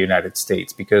relationship in the United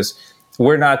States, because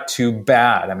we're not too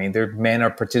bad. I mean, men are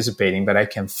participating, but I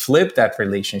can flip that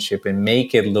relationship and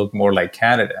make it look more like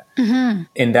Canada.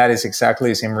 And that is exactly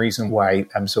the same reason why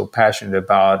I'm so passionate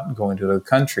about going to other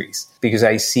countries, because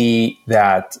I see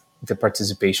that the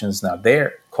participation is not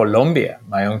there. Colombia,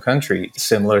 my own country,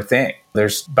 similar thing.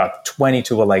 There's about 20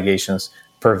 tubal ligations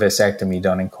per vasectomy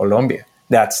done in Colombia.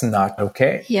 That's not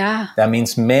okay. Yeah. That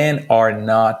means men are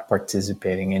not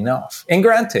participating enough. And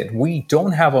granted, we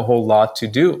don't have a whole lot to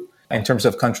do in terms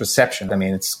of contraception. I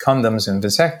mean, it's condoms and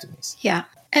vasectomies. Yeah.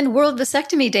 And World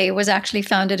Vasectomy Day was actually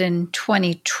founded in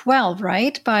 2012,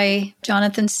 right? By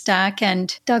Jonathan Stack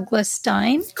and Douglas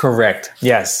Stein. Correct.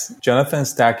 Yes. Jonathan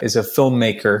Stack is a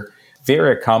filmmaker,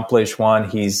 very accomplished one.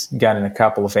 He's gotten a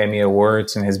couple of Emmy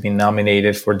Awards and has been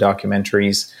nominated for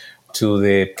documentaries to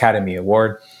the Academy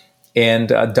Award. And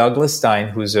Douglas Stein,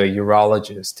 who's a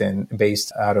urologist and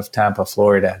based out of Tampa,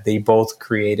 Florida, they both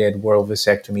created World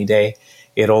Vasectomy Day.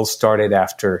 It all started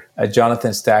after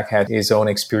Jonathan Stack had his own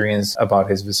experience about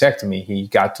his vasectomy. He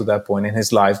got to that point in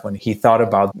his life when he thought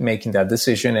about making that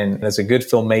decision. And as a good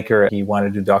filmmaker, he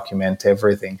wanted to document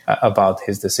everything about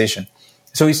his decision.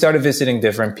 So he started visiting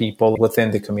different people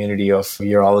within the community of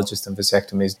urologists and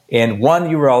vasectomists. And one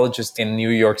urologist in New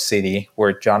York City,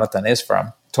 where Jonathan is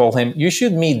from, told him, you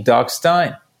should meet Doug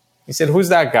Stein. He said, who's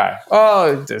that guy?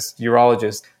 Oh, this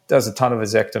urologist. Does a ton of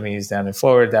vasectomies down in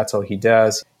Florida. That's all he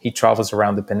does. He travels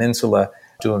around the peninsula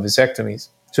doing vasectomies.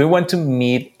 So we went to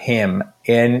meet him.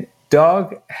 And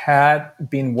Doug had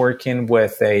been working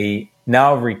with a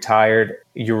now retired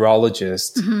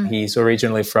urologist. He's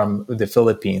originally from the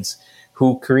Philippines,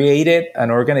 who created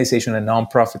an organization, a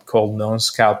nonprofit called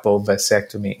Non-Scalpel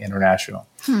Vasectomy International.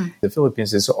 The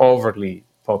Philippines is overly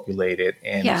populated,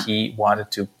 and he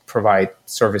wanted to provide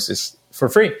services for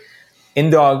free. In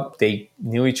Doug, they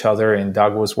knew each other, and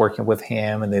Doug was working with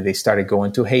him, and then they started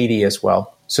going to Haiti as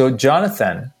well. So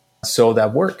Jonathan saw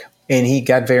that work, and he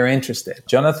got very interested.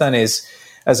 Jonathan is,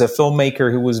 as a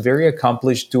filmmaker, who was very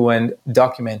accomplished doing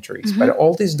documentaries. But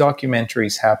all these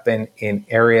documentaries happen in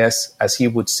areas, as he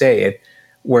would say it,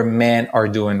 where men are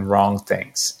doing wrong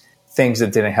things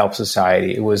that didn't help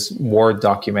society. It was war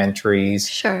documentaries,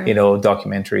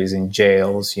 documentaries in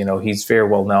jails. He's very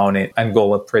well known in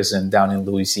Angola prison down in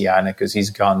Louisiana because he's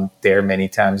gone there many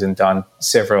times and done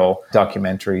several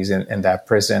documentaries in that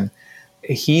prison.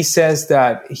 He says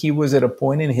that he was at a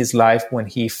point in his life when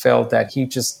he felt that he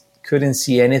just couldn't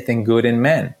see anything good in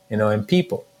men, in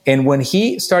people. And when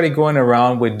he started going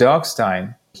around with Doug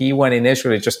Stein, he went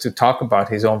initially just to talk about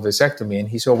his own vasectomy, and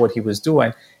he saw what he was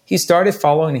doing. He started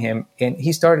following him, and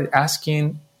he started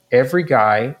asking every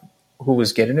guy who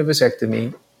was getting a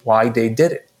vasectomy why they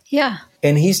did it. Yeah.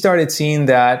 And he started seeing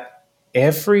that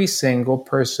every single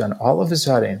person all of a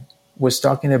sudden was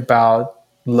talking about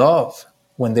love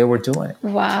when they were doing it.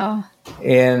 Wow.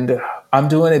 And I'm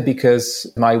doing it because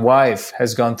my wife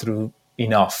has gone through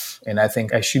enough, and I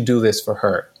think I should do this for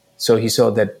her. So he saw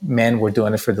that men were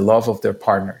doing it for the love of their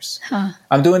partners.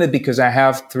 I'm doing it because I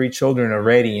have 3 children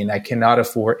already, and I cannot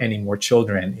afford any more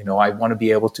children. I want to be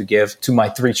able to give to my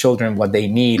 3 children what they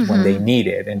need when they need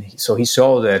it. And so he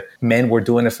saw that men were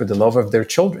doing it for the love of their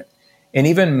children. And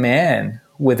even men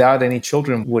without any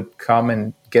children would come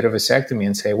and get a vasectomy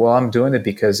and say, well, I'm doing it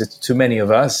because it's too many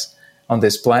of us on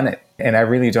this planet, and I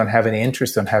really don't have any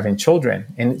interest in having children.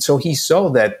 And so he saw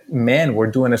that men were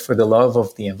doing it for the love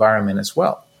of the environment as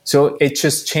well. So it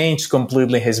just changed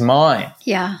completely his mind.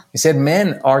 Yeah. He said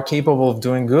men are capable of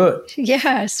doing good.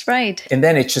 Yes, right. And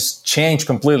then it just changed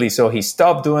completely. So he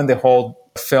stopped doing the whole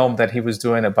film that he was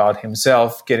doing about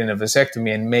himself getting a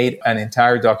vasectomy and made an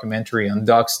entire documentary on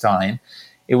Doug Stein.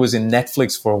 It was in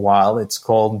Netflix for a while. It's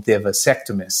called The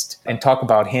Vasectomist, and talk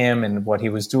about him and what he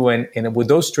was doing. And with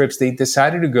those trips, they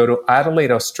decided to go to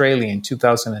Adelaide, Australia in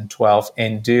 2012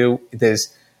 and do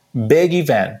this big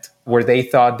event where they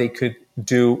thought they could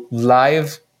do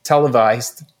live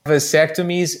televised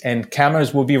vasectomies, and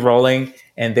cameras would be rolling,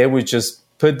 and they would just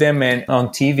put them on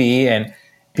TV, and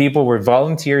people were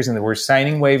volunteers and they were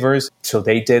signing waivers. So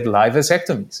they did live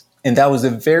vasectomies And that was the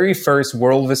very first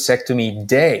World Vasectomy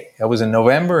Day. That was in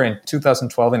November in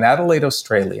 2012 in Adelaide,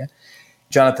 Australia.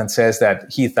 Jonathan says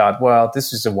that he thought, well,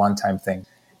 this is a one-time thing.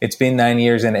 It's been 9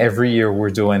 years and every year we're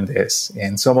doing this.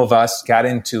 And some of us got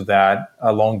into that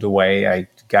along the way. I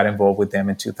got involved with them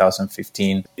in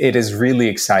 2015. It is really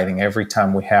exciting every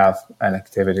time we have an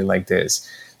activity like this.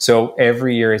 So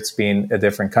every year it's been a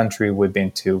different country. We've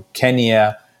been to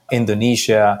Kenya,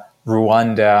 Indonesia,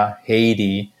 Rwanda,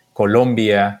 Haiti,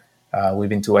 Colombia. We've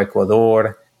been to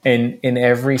Ecuador. And in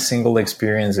every single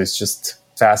experience, it's just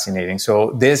fascinating.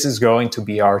 So this is going to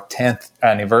be our 10th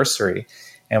anniversary.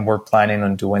 And we're planning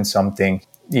on doing something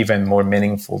even more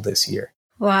meaningful this year.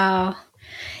 Wow.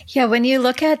 Yeah, when you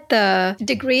look at the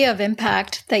degree of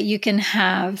impact that you can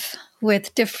have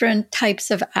with different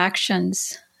types of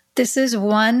actions, this is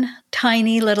one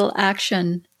tiny little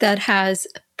action that has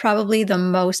probably the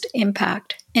most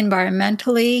impact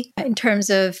environmentally, in terms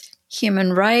of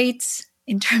human rights,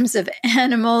 in terms of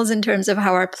animals, in terms of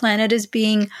how our planet is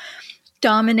being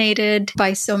dominated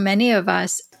by so many of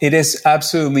us. It is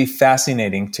absolutely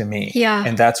fascinating to me. Yeah.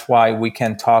 And that's why we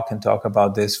can talk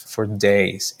about this for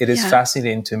days. It is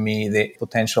fascinating to me, the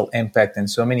potential impact in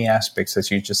so many aspects, as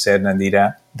you just said,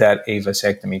 Nandita, that a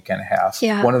vasectomy can have.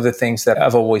 Yeah. One of the things that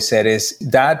I've always said is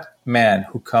that man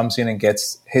who comes in and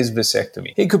gets his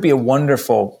vasectomy, he could be a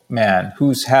wonderful man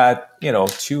who's had,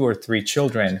 2 or 3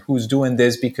 children, who's doing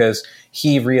this because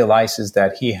he realizes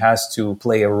that he has to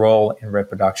play a role in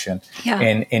reproduction. Yeah.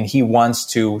 And he wants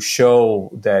to show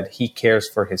that he cares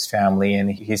for his family and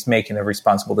he's making a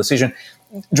responsible decision.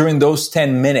 During those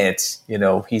 10 minutes,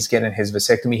 he's getting his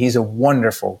vasectomy. He's a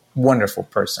wonderful, wonderful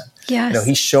person. Yes.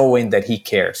 He's showing that he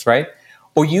cares, right?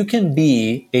 Or you can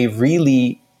be a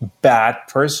really bad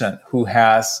person who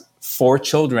has 4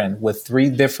 children with 3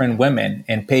 different women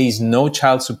and pays no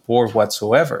child support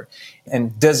whatsoever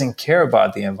and doesn't care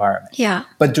about the environment. Yeah.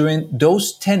 But during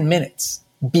those 10 minutes,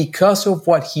 because of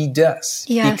what he does,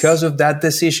 because of that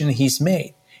decision he's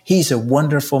made, he's a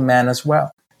wonderful man as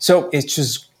well. So it's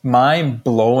just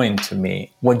mind-blowing to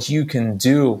me what you can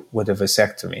do with a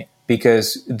vasectomy,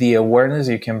 because the awareness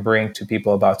you can bring to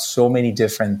people about so many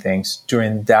different things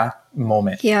during that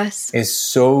moment is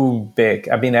so big.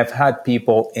 I mean, I've had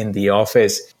people in the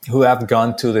office who have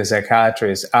gone to the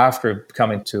psychiatrist after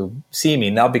coming to see me,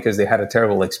 not because they had a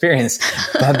terrible experience,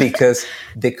 but because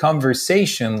the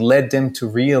conversation led them to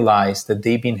realize that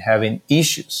they've been having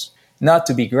issues. Not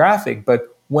to be graphic,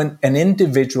 but when an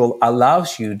individual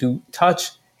allows you to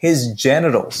touch his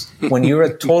genitals when you're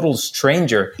a total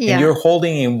stranger and you're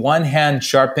holding in one hand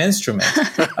sharp instrument.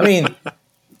 I mean,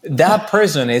 that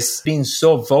person is being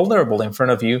so vulnerable in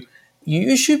front of you.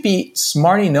 You should be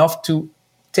smart enough to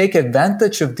take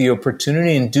advantage of the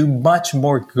opportunity and do much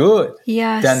more good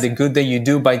than the good that you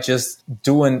do by just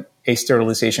doing a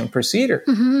sterilization procedure.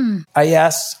 Mm-hmm. I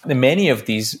ask many of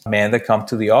these men that come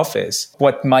to the office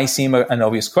what might seem an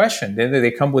obvious question.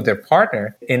 They come with their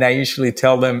partner, and I usually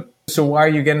tell them, so why are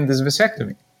you getting this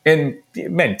vasectomy? And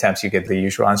many times you get the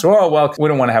usual answer, oh, well, we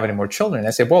don't want to have any more children.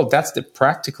 I say, well, that's the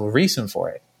practical reason for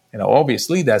it.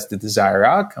 Obviously that's the desired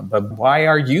outcome, but why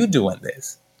are you doing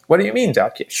this? What do you mean,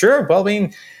 Doc? Sure, well, I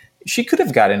mean, she could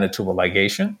have gotten a tubal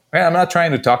ligation, right? I'm not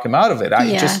trying to talk him out of it.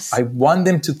 I want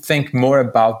them to think more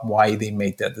about why they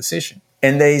made that decision.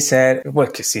 And they said, well,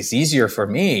 because it's easier for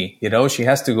me. She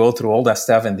has to go through all that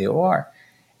stuff in the OR.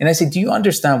 And I said, do you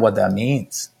understand what that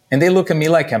means? And they look at me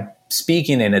like I'm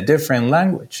speaking in a different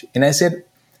language. And I said,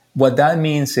 what that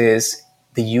means is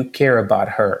that you care about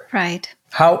her. Right.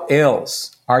 How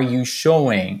else are you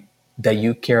showing that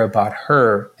you care about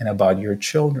her and about your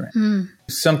children? Mm.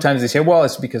 Sometimes they say, well,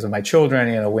 it's because of my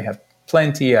children. We have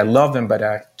plenty. I love them, but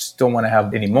I just don't want to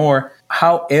have any more.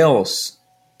 How else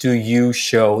do you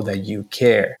show that you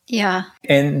care? Yeah.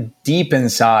 And deep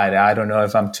inside, I don't know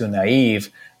if I'm too naive,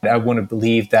 I want to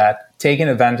believe that taking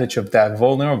advantage of that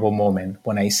vulnerable moment,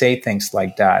 when I say things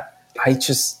like that, I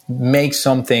just make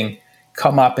something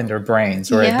come up in their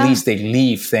brains, or at least they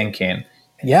leave thinking,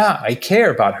 yeah, I care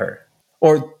about her.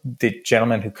 Or the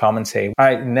gentleman who come and say,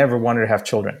 I never wanted to have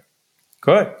children.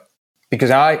 Good. Because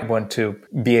I want to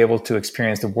be able to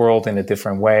experience the world in a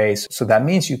different way. So that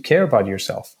means you care about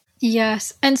yourself.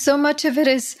 Yes. And so much of it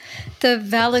is the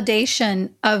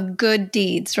validation of good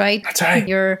deeds, right? That's right.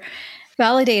 You're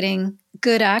validating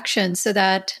good actions so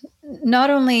that not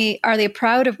only are they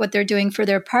proud of what they're doing for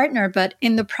their partner, but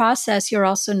in the process, you're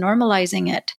also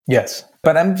normalizing it. Yes.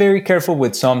 But I'm very careful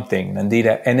with something,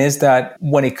 Nandita, and is that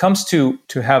when it comes to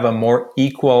have a more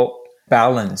equal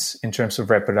balance in terms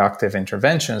of reproductive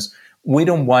interventions, we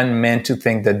don't want men to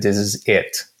think that this is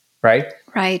it. right?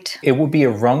 Right. It would be a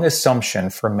wrong assumption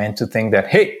for men to think that,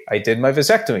 hey, I did my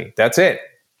vasectomy. That's it.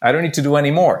 I don't need to do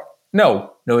any more.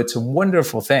 No, it's a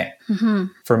wonderful thing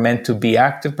for men to be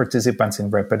active participants in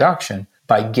reproduction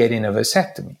by getting a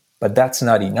vasectomy. But that's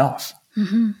not enough.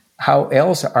 How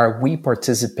else are we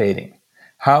participating?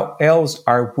 How else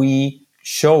are we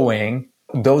showing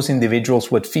those individuals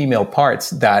with female parts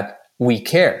that we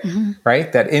care,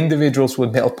 right? That individuals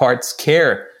with male parts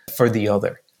care for the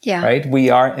other, right? We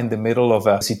are in the middle of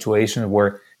a situation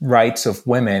where rights of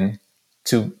women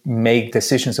to make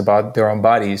decisions about their own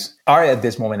bodies are at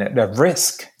this moment at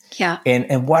risk. Yeah.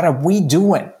 And what are we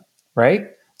doing,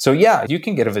 right? So yeah, you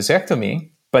can get a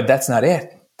vasectomy, but that's not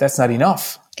it. That's not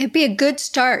enough. It'd be a good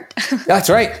start. That's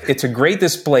right. It's a great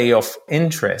display of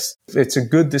interest. It's a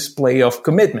good display of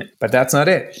commitment, but that's not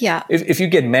it. Yeah. If you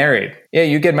get married,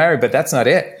 you get married, but that's not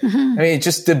it. I mean, it's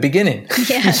just the beginning.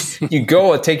 Yes. You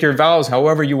go and take your vows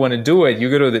however you want to do it. You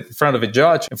go to the front of a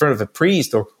judge, in front of a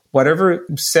priest, or whatever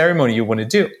ceremony you want to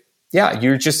do. Yeah,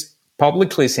 you're just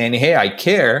publicly saying, hey, I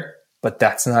care, but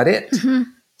that's not it.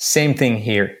 Same thing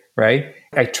here, right?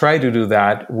 I try to do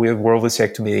that with World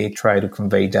Vasectomy. I try to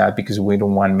convey that because we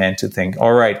don't want men to think,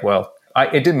 all right, well,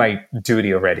 I did my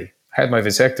duty already. I had my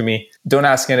vasectomy. Don't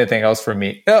ask anything else from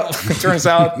me. Oh, it turns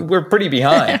out we're pretty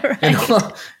behind.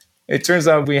 Right. It turns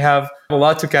out we have a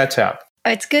lot to catch up.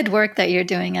 It's good work that you're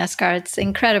doing, Esgar. It's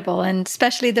incredible. And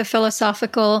especially the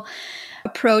philosophical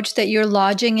approach that you're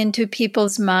lodging into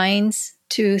people's minds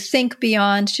to think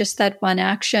beyond just that one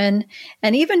action.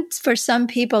 And even for some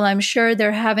people, I'm sure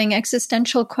they're having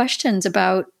existential questions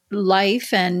about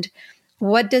life and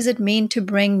what does it mean to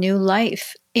bring new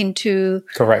life into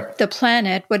the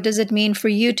planet? What does it mean for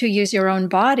you to use your own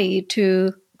body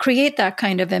to create that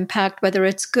kind of impact, whether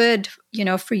it's good,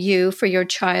 for you, for your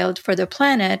child, for the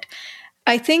planet?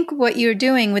 I think what you're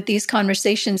doing with these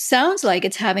conversations sounds like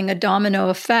it's having a domino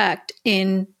effect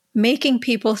in making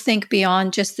people think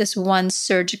beyond just this one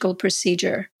surgical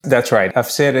procedure. That's right. I've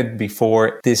said it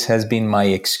before. This has been my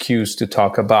excuse to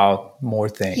talk about more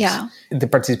things. Yeah. The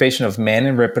participation of men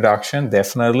in reproduction,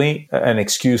 definitely an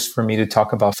excuse for me to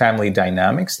talk about family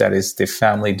dynamics. That is the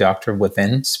family doctor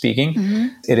within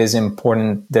speaking. It is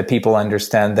important that people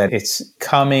understand that it's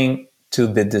coming to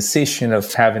the decision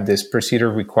of having this procedure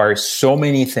requires so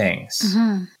many things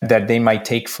that they might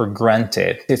take for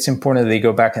granted. It's important that they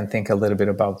go back and think a little bit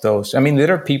about those. I mean,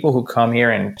 there are people who come here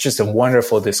and just a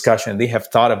wonderful discussion. They have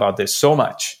thought about this so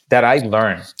much that I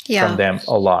learned from them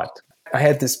a lot. I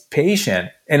had this patient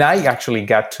and I actually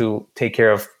got to take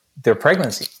care of their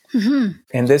pregnancy.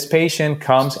 And this patient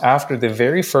comes after the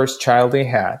very first child they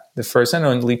had, the first and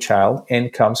only child,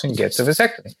 and comes and gets a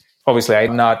vasectomy. Obviously,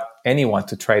 I'm not anyone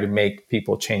to try to make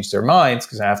people change their minds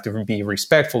because I have to be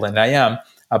respectful, and I am,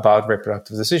 about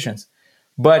reproductive decisions.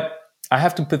 But I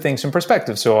have to put things in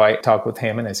perspective. So I talked with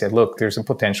him and I said, look, there's a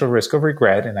potential risk of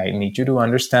regret, and I need you to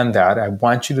understand that. I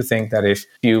want you to think that if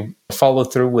you follow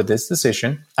through with this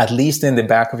decision, at least in the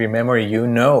back of your memory, you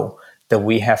know that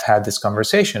we have had this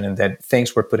conversation and that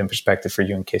things were put in perspective for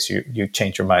you in case you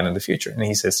change your mind in the future. And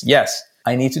he says, yes,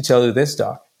 I need to tell you this,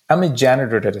 doc. I'm a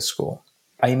janitor at a school.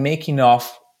 I make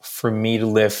enough for me to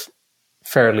live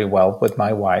fairly well with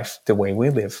my wife the way we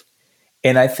live.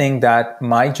 And I think that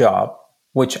my job,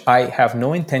 which I have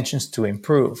no intentions to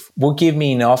improve, will give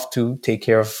me enough to take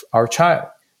care of our child.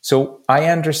 So I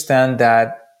understand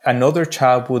that another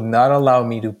child would not allow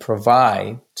me to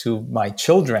provide to my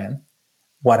children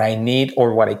what I need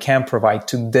or what I can provide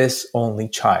to this only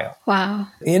child. Wow.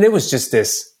 And it was just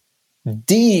this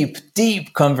deep,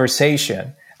 deep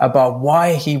conversation about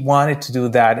why he wanted to do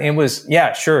that. It was,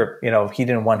 sure, he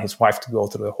didn't want his wife to go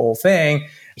through the whole thing.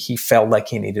 He felt like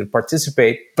he needed to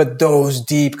participate. But those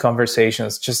deep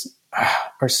conversations just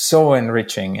are so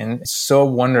enriching and so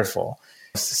wonderful.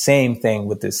 It's the same thing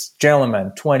with this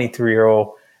gentleman,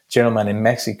 23-year-old gentleman in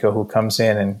Mexico who comes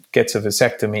in and gets a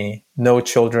vasectomy, no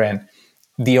children,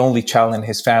 the only child in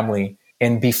his family.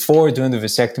 And before doing the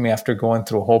vasectomy, after going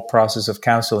through a whole process of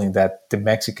counseling that the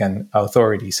Mexican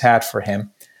authorities had for him,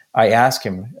 I asked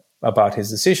him about his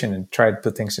decision and tried to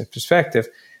put things in perspective.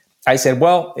 I said,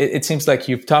 well, it seems like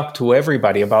you've talked to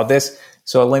everybody about this.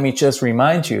 So let me just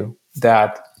remind you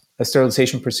that a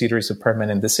sterilization procedure is a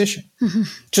permanent decision.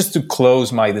 Just to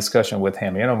close my discussion with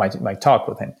him, my talk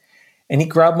with him. And he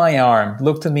grabbed my arm,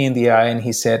 looked at me in the eye, and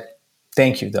he said,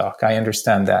 thank you, doc. I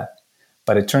understand that.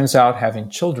 But it turns out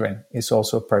having children is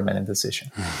also a permanent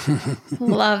decision.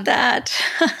 Love that.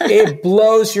 It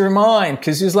blows your mind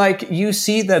because it's like you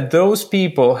see that those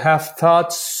people have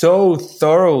thought so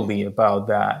thoroughly about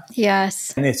that.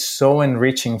 Yes. And it's so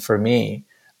enriching for me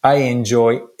I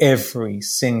enjoy every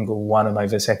single one of my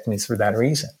vasectomies for that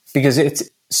reason, because it's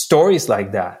stories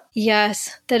like that.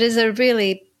 Yes, that is a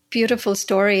really beautiful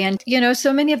story. And,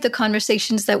 so many of the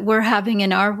conversations that we're having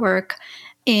in our work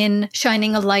in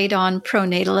shining a light on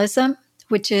pronatalism,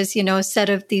 which is, a set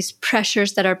of these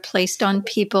pressures that are placed on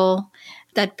people,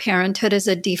 that parenthood is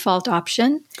a default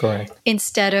option. Correct.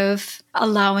 Instead of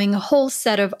allowing a whole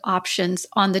set of options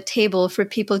on the table for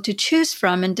people to choose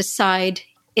from and decide,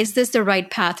 is this the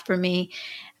right path for me,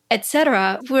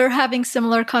 etc. We're having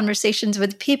similar conversations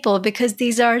with people because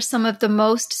these are some of the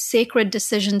most sacred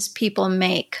decisions people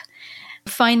make.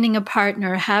 Finding a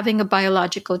partner, having a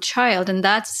biological child, and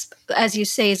that's, as you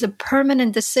say, is a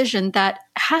permanent decision that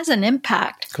has an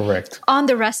impact Correct. on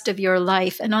the rest of your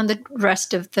life and on the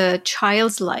rest of the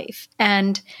child's life.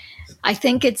 And I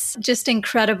think it's just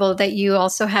incredible that you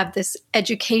also have this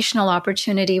educational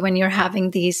opportunity when you're having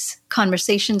these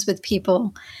conversations with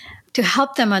people to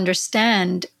help them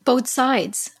understand both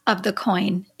sides of the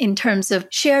coin in terms of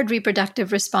shared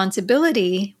reproductive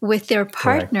responsibility with their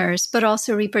partners, but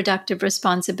also reproductive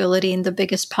responsibility in the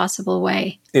biggest possible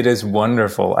way. It is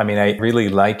wonderful. I mean, I really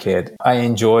like it. I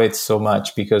enjoy it so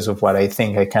much because of what I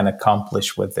think I can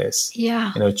accomplish with this.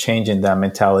 Yeah. Changing that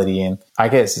mentality. And I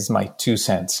guess it's my 2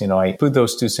 cents. I put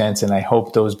those 2 cents and I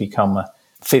hope those become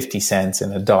 50 cents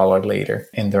and $1 later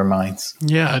in their minds.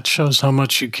 Yeah, it shows how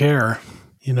much you care.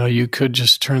 You could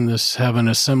just have an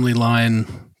assembly line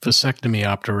vasectomy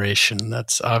operation.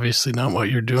 That's obviously not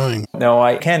what you're doing. No,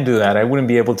 I can't do that. I wouldn't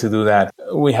be able to do that.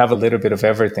 We have a little bit of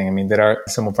everything. I mean, there are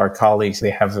some of our colleagues,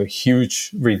 they have a huge,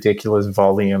 ridiculous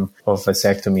volume of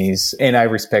vasectomies, and I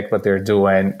respect what they're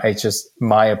doing.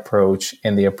 My approach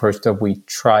and the approach that we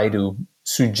try to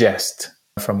suggest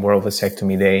from World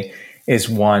Vasectomy Day is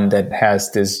one that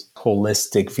has this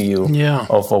holistic view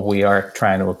of what we are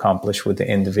trying to accomplish with the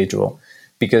individual.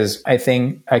 Because I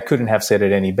think I couldn't have said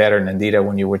it any better, Nandita,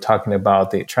 when you were talking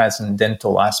about the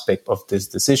transcendental aspect of these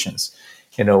decisions.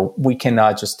 We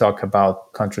cannot just talk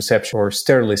about contraception or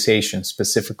sterilization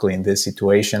specifically in this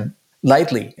situation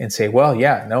lightly and say, well,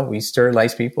 we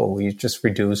sterilize people. We just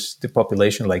reduce the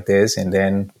population like this and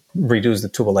then reduce the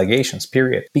tubal ligations,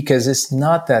 period. Because it's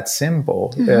not that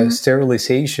simple.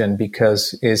 Sterilization,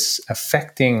 because it's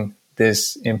affecting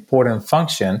this important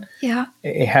function,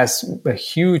 it has a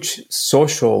huge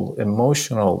social,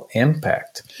 emotional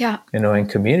impact, in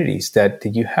communities that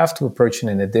you have to approach it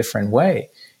in a different way.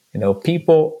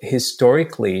 People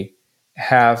historically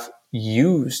have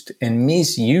used and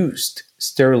misused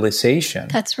sterilization.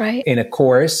 That's right. In a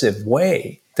coercive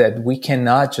way that we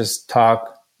cannot just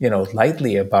talk,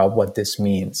 lightly about what this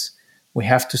means. We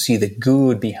have to see the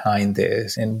good behind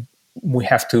this, and we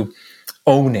have to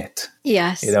own it.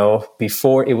 Yes.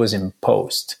 Before it was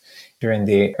imposed. During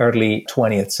the early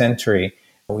 20th century,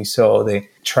 we saw the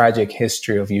tragic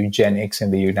history of eugenics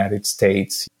in the United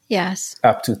States. Yes.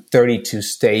 Up to 32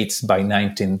 states by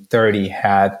 1930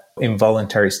 had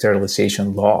involuntary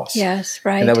sterilization laws. Yes,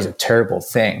 right. And that was a terrible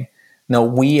thing. Now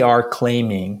we are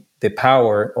claiming the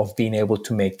power of being able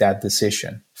to make that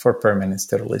decision for permanent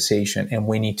sterilization. And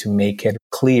we need to make it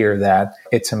clear that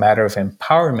it's a matter of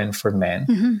empowerment for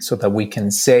men so that we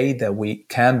can say that we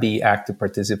can be active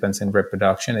participants in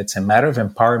reproduction. It's a matter of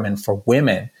empowerment for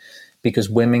women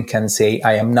because women can say,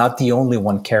 I am not the only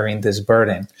one carrying this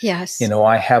burden. Yes.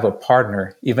 I have a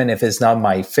partner, even if it's not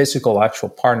my physical actual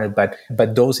partner,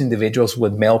 but those individuals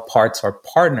with male parts are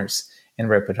partners in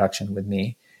reproduction with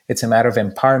me. It's a matter of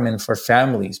empowerment for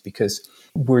families because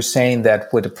we're saying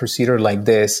that with a procedure like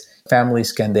this,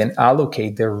 families can then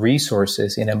allocate their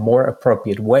resources in a more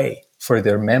appropriate way for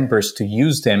their members to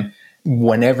use them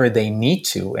whenever they need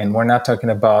to. And we're not talking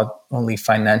about only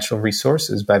financial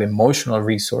resources, but emotional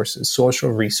resources,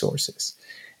 social resources.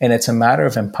 And it's a matter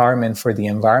of empowerment for the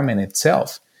environment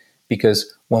itself.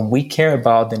 Because when we care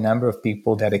about the number of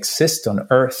people that exist on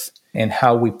Earth and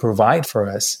how we provide for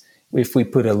us, if we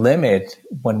put a limit,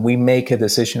 when we make a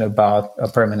decision about a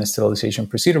permanent sterilization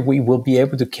procedure, we will be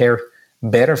able to care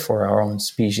better for our own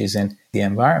species and the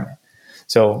environment.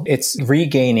 So it's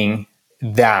regaining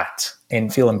that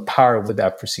and feel empowered with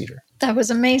that procedure. That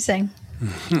was amazing.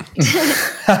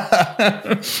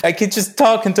 I could just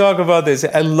talk about this.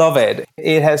 I love it.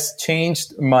 It has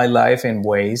changed my life in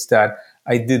ways that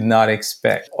I did not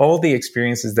expect. All the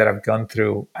experiences that I've gone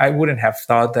through, I wouldn't have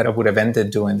thought that I would have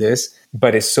ended doing this,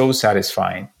 but it's so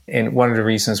satisfying. And one of the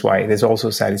reasons why it is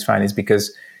also satisfying is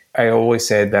because I always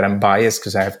said that I'm biased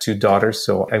because I have 2 daughters.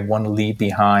 So I want to leave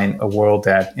behind a world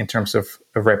that in terms of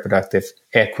reproductive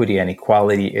equity and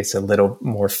equality, is a little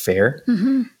more fair.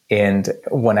 And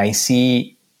when I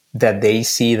see that they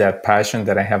see that passion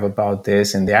that I have about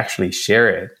this and they actually share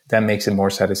it, that makes it more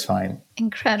satisfying.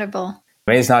 Incredible.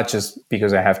 I mean, it's not just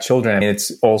because I have children. I mean,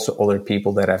 it's also other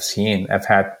people that I've seen. I've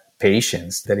had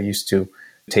patients that I used to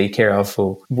take care of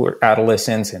who were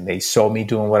adolescents and they saw me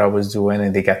doing what I was doing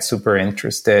and they got super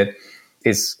interested.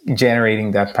 It's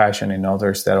generating that passion in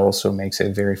others that also makes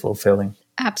it very fulfilling.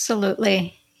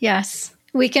 Absolutely. Yes.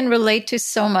 We can relate to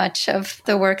so much of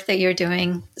the work that you're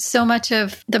doing. So much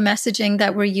of the messaging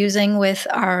that we're using with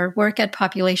our work at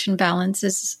Population Balance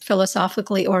is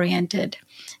philosophically oriented.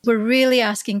 We're really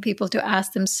asking people to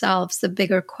ask themselves the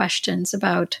bigger questions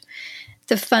about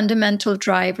the fundamental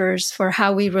drivers for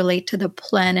how we relate to the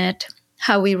planet,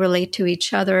 how we relate to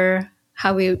each other,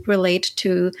 how we relate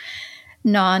to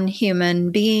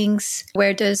non-human beings.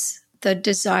 Where does the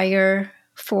desire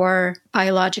for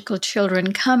biological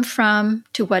children come from?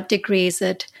 To what degree is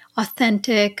it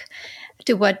authentic?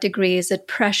 To what degree is it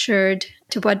pressured?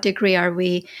 To what degree are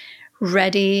we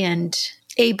ready and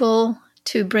able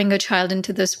to bring a child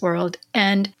into this world?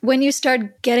 And when you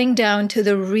start getting down to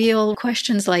the real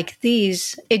questions like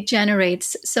these, it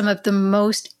generates some of the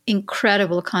most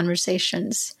incredible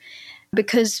conversations,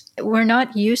 because we're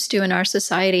not used to in our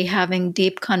society having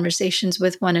deep conversations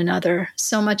with one another.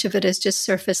 So much of it is just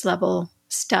surface level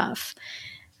stuff.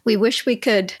 We wish we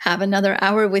could have another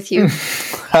hour with you.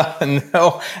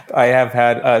 No, I have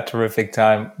had a terrific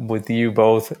time with you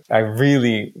both. I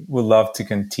really would love to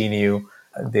continue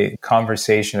the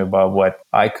conversation about what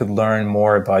I could learn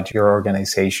more about your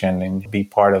organization and be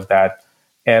part of that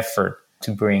effort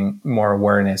to bring more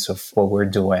awareness of what we're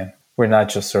doing. We're not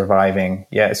just surviving.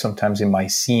 Yeah, sometimes it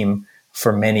might seem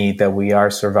for many that we are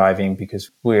surviving because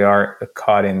we are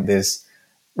caught in this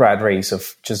rat race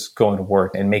of just going to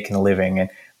work and making a living. And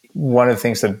one of the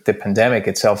things that the pandemic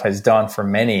itself has done for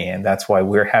many, and that's why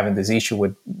we're having this issue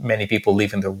with many people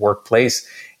leaving their workplace,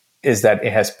 is that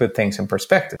it has put things in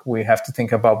perspective. We have to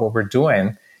think about what we're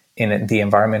doing in the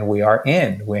environment we are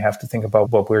in. We have to think about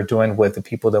what we're doing with the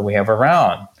people that we have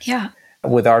around. Yeah.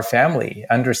 With our family,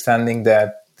 understanding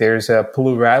that there's a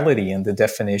plurality in the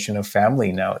definition of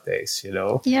family nowadays, you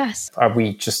know? Yes. Are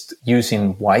we just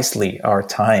using wisely our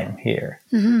time here?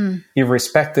 Mm-hmm.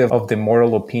 Irrespective of the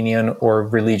moral opinion or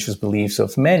religious beliefs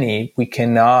of many, we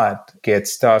cannot get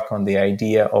stuck on the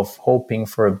idea of hoping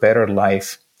for a better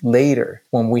life later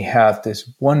when we have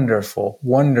this wonderful,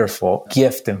 wonderful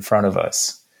gift in front of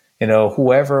us. You know,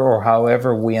 whoever or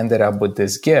however we ended up with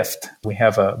this gift, we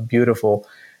have a beautiful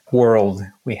world.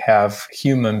 We have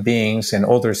human beings and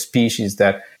other species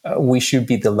that we should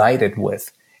be delighted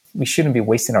with. We shouldn't be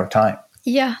wasting our time.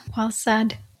 Yeah, well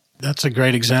said. That's a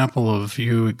great example of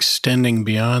you extending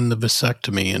beyond the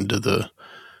vasectomy into the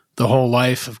whole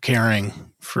life of caring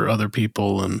for other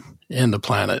people and the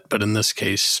planet, but in this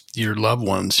case, your loved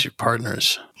ones, your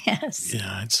partners. Yes.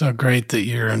 Yeah, it's so great that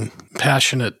you're a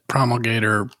passionate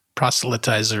promulgator,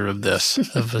 proselytizer of this,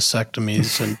 of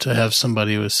vasectomies, and to have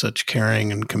somebody with such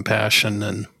caring and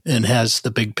compassion and has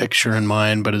the big picture in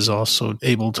mind, but is also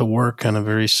able to work on a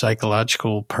very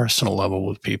psychological, personal level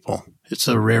with people. It's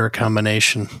a rare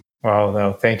combination. Well,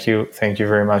 no, thank you. Thank you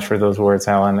very much for those words,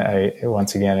 Alan.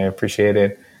 Once again, I appreciate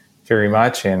it very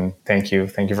much. And thank you.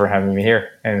 Thank you for having me here.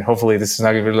 And hopefully this is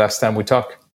not going to be the last time we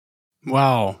talk.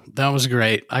 Wow, that was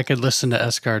great. I could listen to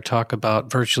Esgar talk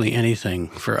about virtually anything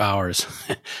for hours.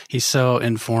 He's so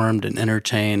informed and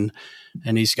entertained,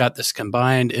 and he's got this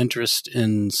combined interest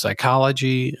in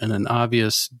psychology and an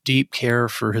obvious deep care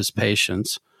for his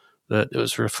patients that it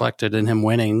was reflected in him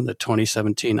winning the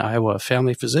 2017 Iowa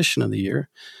Family Physician of the Year.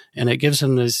 And it gives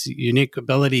him these unique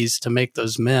abilities to make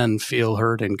those men feel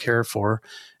heard and cared for.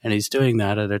 And he's doing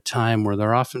that at a time where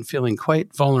they're often feeling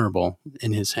quite vulnerable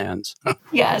in his hands.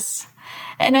 Yes.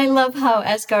 And I love how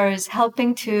Esgar is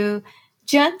helping to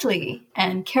gently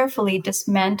and carefully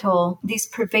dismantle these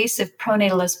pervasive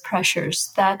pronatalist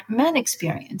pressures that men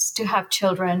experience to have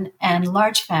children and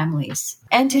large families,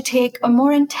 and to take a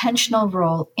more intentional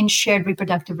role in shared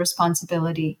reproductive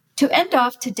responsibility. To end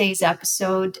off today's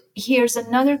episode, here's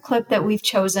another clip that we've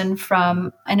chosen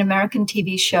from an American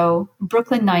TV show,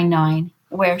 Brooklyn Nine-Nine,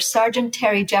 where Sergeant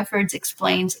Terry Jeffords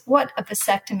explains what a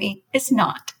vasectomy is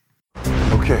not.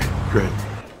 Okay, great.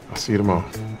 I'll see you tomorrow.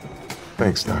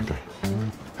 Thanks, Doctor.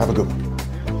 Have a good one.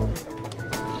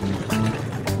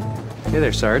 Hey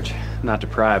there, Sarge. Not to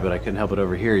pry, but I couldn't help it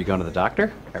over here. You going to the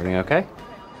doctor? Everything okay?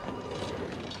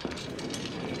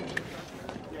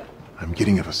 I'm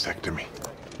getting a vasectomy.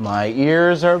 My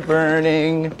ears are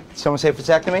burning. Someone say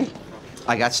vasectomy?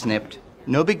 I got snipped.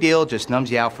 No big deal, just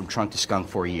numbs you out from trunk to skunk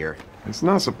for a year. It's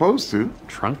not supposed to.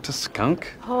 Trunk to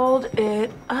skunk? Hold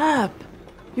it up.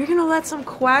 You're gonna let some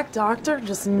quack doctor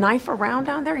just knife around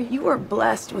down there? You are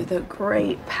blessed with a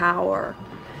great power.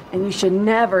 And you should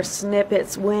never snip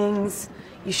its wings.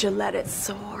 You should let it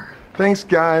soar. Thanks,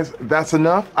 guys. That's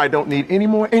enough. I don't need any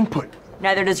more input.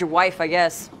 Neither does your wife, I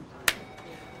guess.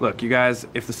 Look, you guys,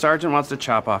 if the sergeant wants to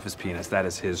chop off his penis, that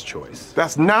is his choice.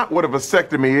 That's not what a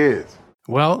vasectomy is.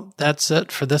 Well, that's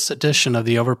it for this edition of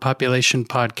the Overpopulation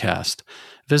Podcast.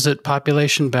 Visit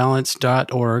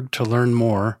populationbalance.org to learn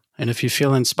more. And if you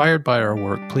feel inspired by our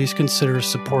work, please consider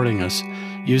supporting us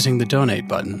using the donate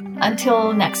button.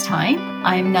 Until next time,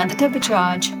 I'm Nandita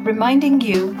Bajaj, reminding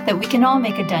you that we can all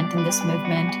make a dent in this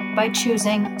movement by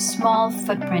choosing small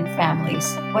footprint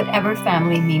families, whatever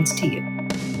family means to you.